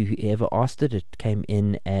to whoever asked it. It came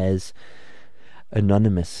in as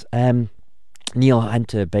anonymous. Neil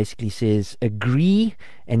Hunter basically says, agree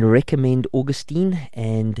and recommend Augustine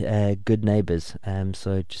and Good Neighbors.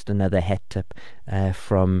 So just another hat tip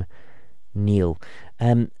from Neil.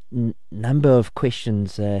 Number of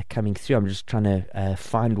questions coming through. I'm just trying to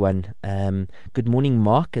find one. Good morning,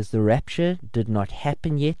 Mark. As the rapture did not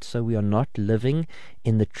happen yet, so we are not living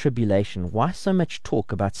in the tribulation? Why so much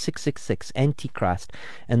talk about 666, Antichrist,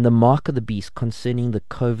 and the mark of the beast concerning the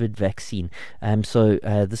COVID vaccine? So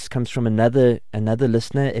this comes from another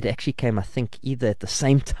listener. It actually came, I think, either at the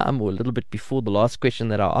same time or a little bit before the last question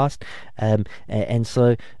that I asked. And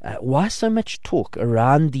so why so much talk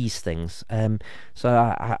around these things? So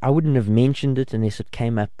I wouldn't have mentioned it unless it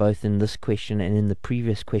came up both in this question and in the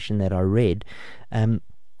previous question that I read.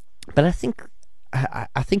 But I think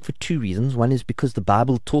for two reasons. One is because the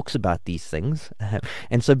Bible talks about these things.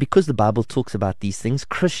 And so because the Bible talks about these things,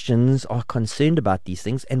 Christians are concerned about these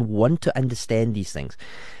things and want to understand these things.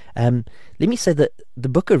 Let me say that the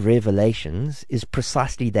book of Revelations is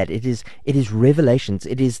precisely that. It is revelations.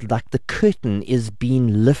 It is like the curtain is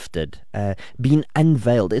being lifted, being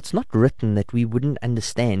unveiled. It's not written that we wouldn't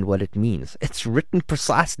understand what it means. It's written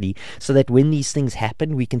precisely so that when these things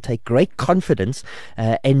happen, we can take great confidence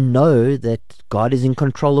and know that God is in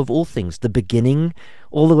control of all things, the beginning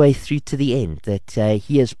all the way through to the end, that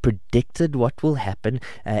he has predicted what will happen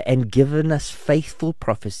and given us faithful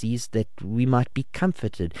prophecies that we might be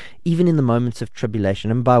comforted, even in the moments of tribulation.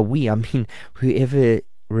 And by we, I mean whoever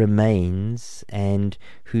remains and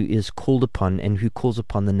who is called upon and who calls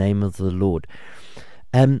upon the name of the Lord.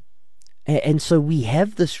 And so we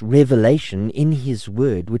have this revelation in his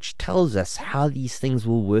word which tells us how these things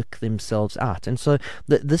will work themselves out. And so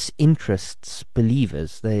this interests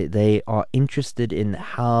believers. They are interested in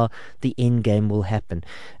how the end game will happen.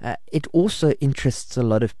 It also interests a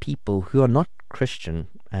lot of people who are not Christian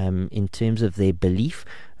in terms of their belief,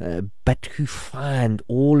 but who find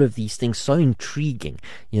all of these things so intriguing.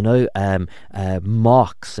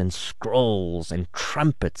 Marks and scrolls and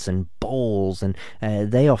trumpets and bowls, and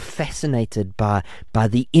they are fascinated by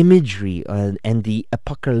the imagery and the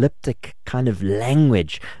apocalyptic kind of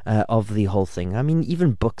language of the whole thing. I mean,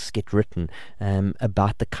 even books get written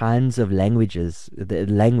about the kinds of the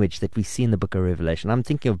language that we see in the book of Revelation. I'm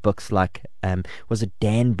thinking of books like, was it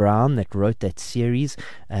Dan Brown that wrote that series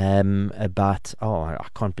about, I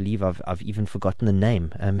can't believe I've even forgotten the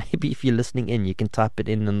name. Maybe if you're listening in, you can type it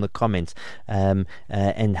in the comments and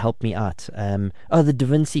help me out. The Da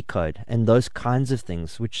Vinci Code and those kinds of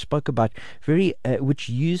things, which spoke about which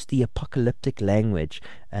used the apocalyptic language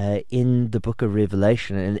in the book of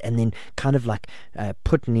Revelation, and then kind of like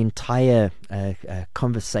put an entire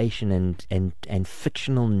conversation and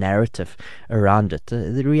fictional narrative around it.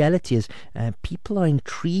 The reality is people are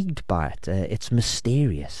intrigued by it. It's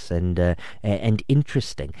mysterious and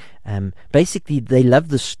interesting. Basically, they love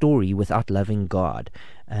the story without loving God.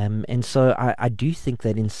 And so I do think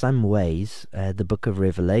that in some ways, the book of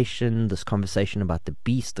Revelation, this conversation about the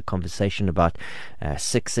beast, the conversation about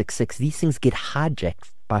 666, these things get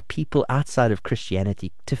hijacked by people outside of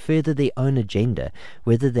Christianity to further their own agenda,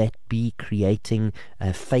 whether that be creating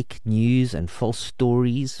fake news and false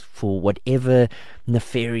stories for whatever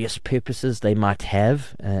nefarious purposes they might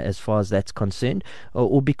have as far as that's concerned,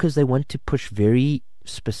 or because they want to push very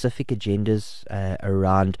specific agendas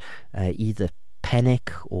around either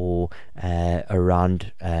panic or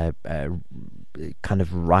around kind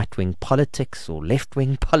of right-wing politics or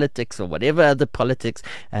left-wing politics or whatever other politics,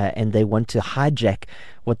 and they want to hijack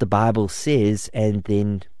what the Bible says and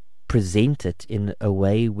then present it in a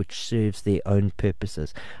way which serves their own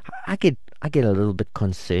purposes. I get a little bit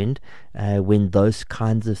concerned when those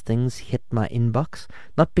kinds of things hit my inbox,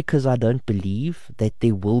 not because I don't believe that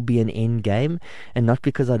there will be an end game, and not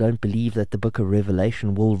because I don't believe that the book of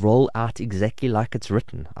Revelation will roll out exactly like it's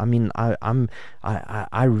written. I mean, I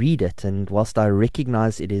read it, and whilst I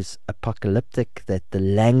recognize it is apocalyptic, that the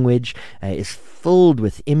language is filled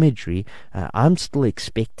with imagery, I'm still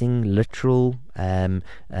expecting literal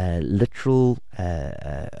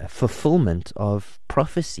fulfillment of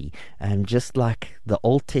prophecy, and just like the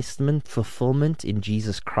Old Testament fulfillment in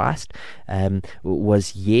Jesus Christ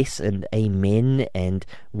was yes and amen, and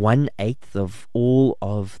 1/8 of all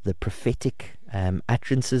of the prophetic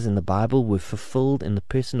utterances in the Bible were fulfilled in the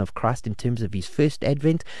person of Christ in terms of his first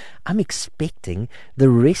advent. I'm expecting the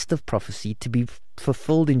rest of prophecy to be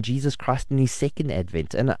fulfilled in Jesus Christ in his second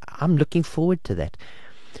advent, and I'm looking forward to that.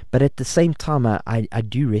 But at the same time, I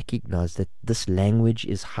do recognize that this language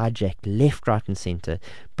is hijacked left, right, and center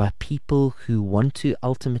by people who want to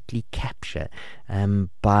ultimately capture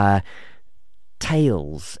by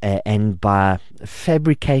tales and by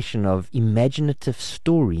fabrication of imaginative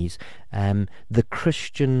stories the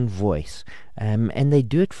Christian voice. and they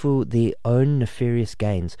do it for their own nefarious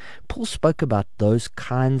gains. Paul spoke about those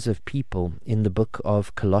kinds of people in the book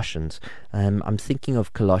of Colossians. I'm thinking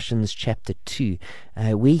of Colossians chapter 2,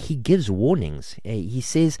 where he gives warnings. He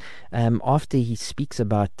says, after he speaks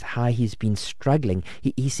about how he's been struggling,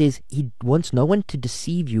 he says he wants no one to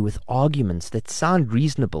deceive you with arguments that sound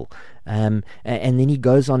reasonable. And then he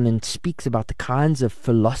goes on and speaks about the kinds of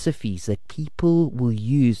philosophies that people will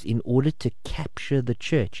use in order to capture the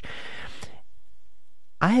church.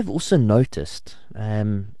 I have also noticed,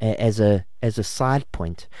 as a side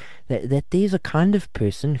point, that there's a kind of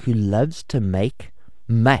person who loves to make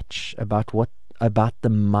much about the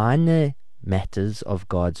minor matters of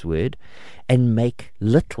God's word, and make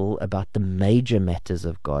little about the major matters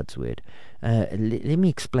of God's word. Let me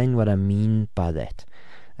explain what I mean by that.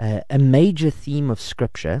 A major theme of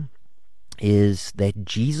Scripture is that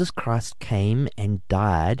Jesus Christ came and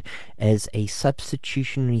died as a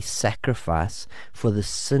substitutionary sacrifice for the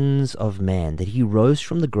sins of man, that he rose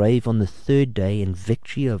from the grave on the third day in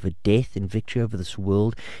victory over death, in victory over this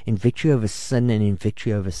world, in victory over sin, and in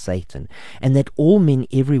victory over Satan, and that all men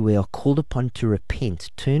everywhere are called upon to repent,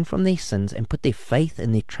 turn from their sins, and put their faith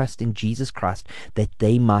and their trust in Jesus Christ, that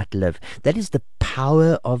they might live. That is the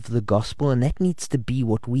power of the gospel, and that needs to be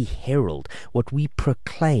what we herald, what we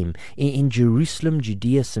proclaim in Jerusalem,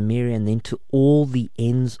 Judea, Samaria, and then to all the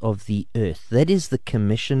ends of the earth. That is the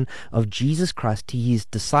commission of Jesus Christ to his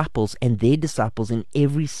disciples and their disciples in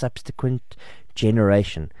every subsequent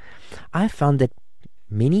generation. I found that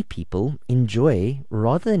many people enjoy,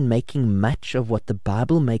 rather than making much of what the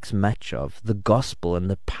Bible makes much of, the gospel and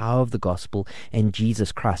the power of the gospel and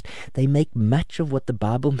Jesus Christ, they make much of what the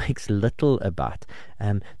Bible makes little about.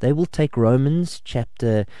 They will take Romans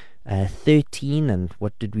chapter 13 and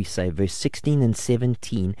what did we say, verse 16 and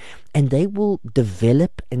 17, and they will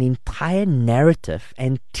develop an entire narrative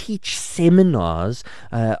and teach seminars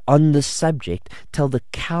on the subject till the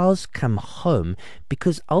cows come home,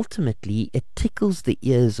 because ultimately it tickles the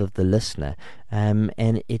ears of the listener,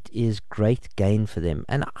 and it is great gain for them.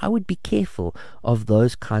 And I would be careful of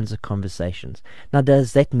those kinds of conversations. Now,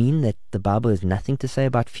 does that mean that the Bible has nothing to say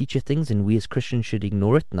about future things and we as Christians should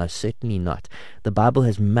ignore it? No, certainly not. The Bible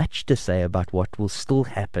has much to say about what will still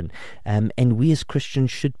happen, and we as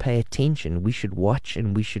Christians should pay attention. We should watch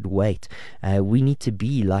and we should wait. We need to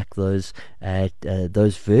be like those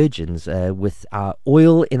virgins with our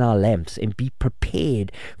oil in our lamps and be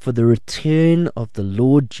prepared for the return of the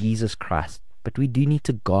Lord Jesus Christ. But we do need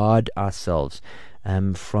to guard ourselves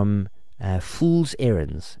from fool's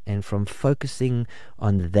errands and from focusing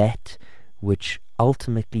on that which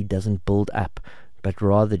ultimately doesn't build up, but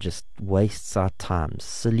rather just wastes our time,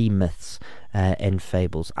 silly myths and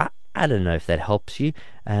fables. I don't know if that helps you.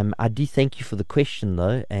 I do thank you for the question,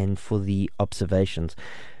 though, and for the observations.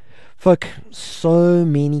 Folk, so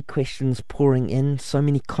many questions pouring in, so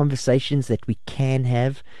many conversations that we can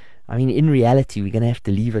have. I mean, in reality, we're going to have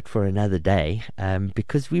to leave it for another day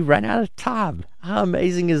because we run out of time. How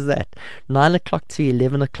amazing is that? 9 o'clock to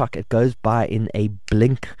 11 o'clock, it goes by in a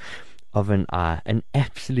blink of an eye, an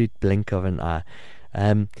absolute blink of an eye.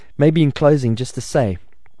 Maybe in closing, just to say,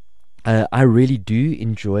 I really do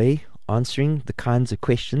enjoy answering the kinds of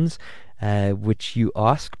questions which you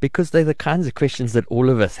ask, because they're the kinds of questions that all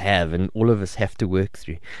of us have and all of us have to work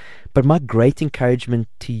through. But my great encouragement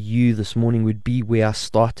to you this morning would be where I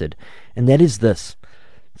started, and that is this.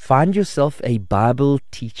 Find yourself a Bible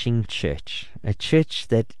teaching church, a church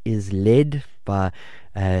that is led by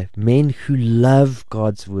men who love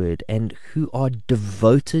God's word and who are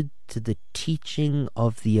devoted to the teaching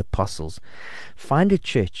of the apostles. Find a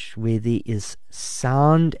church where there is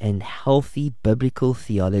sound and healthy biblical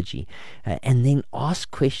theology, and then ask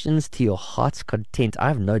questions to your heart's content. I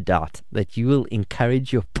have no doubt that you will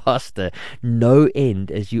encourage your pastor no end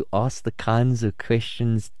as you ask the kinds of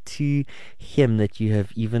questions to him that you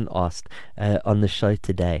have even asked on the show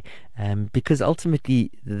today. Because ultimately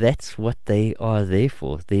that's what they are there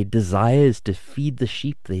for. Their desire is to feed the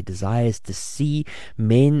sheep. Their desire is to see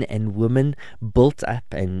men and women built up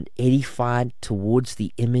and edified towards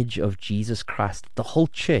the image of Jesus Christ. The whole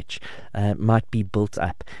church might be built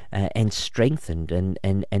up and strengthened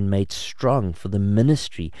and made strong for the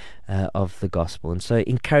ministry of the gospel. And so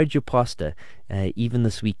encourage your pastor even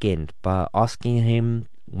this weekend by asking him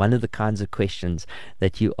one of the kinds of questions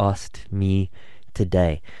that you asked me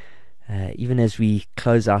today. Even as we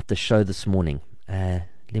close out the show this morning, let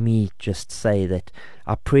me just say that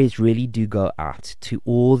our prayers really do go out to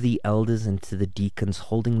all the elders and to the deacons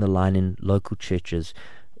holding the line in local churches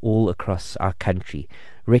all across our country,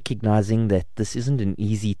 recognizing that this isn't an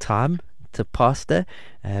easy time to pastor,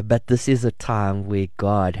 but this is a time where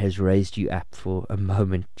God has raised you up for a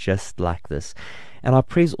moment just like this. And our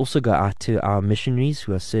prayers also go out to our missionaries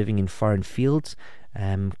who are serving in foreign fields,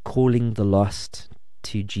 calling the lost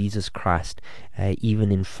to Jesus Christ,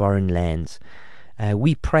 even in foreign lands.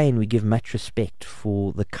 We pray and we give much respect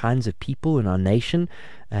for the kinds of people in our nation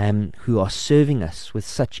who are serving us with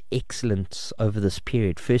such excellence over this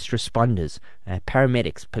period. First responders,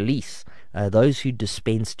 paramedics, police, those who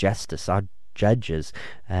dispense justice, our judges,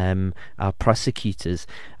 our prosecutors,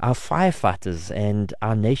 our firefighters, and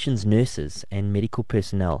our nation's nurses and medical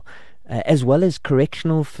personnel, as well as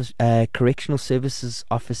correctional services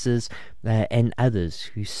officers and others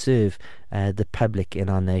who serve the public in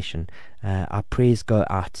our nation. Our prayers go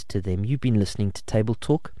out to them. You've been listening to Table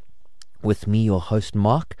Talk with me, your host,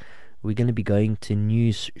 Mark. We're going to be going to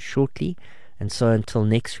news shortly, and so until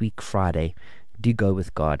next week, Friday, do go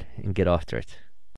with God and get after it.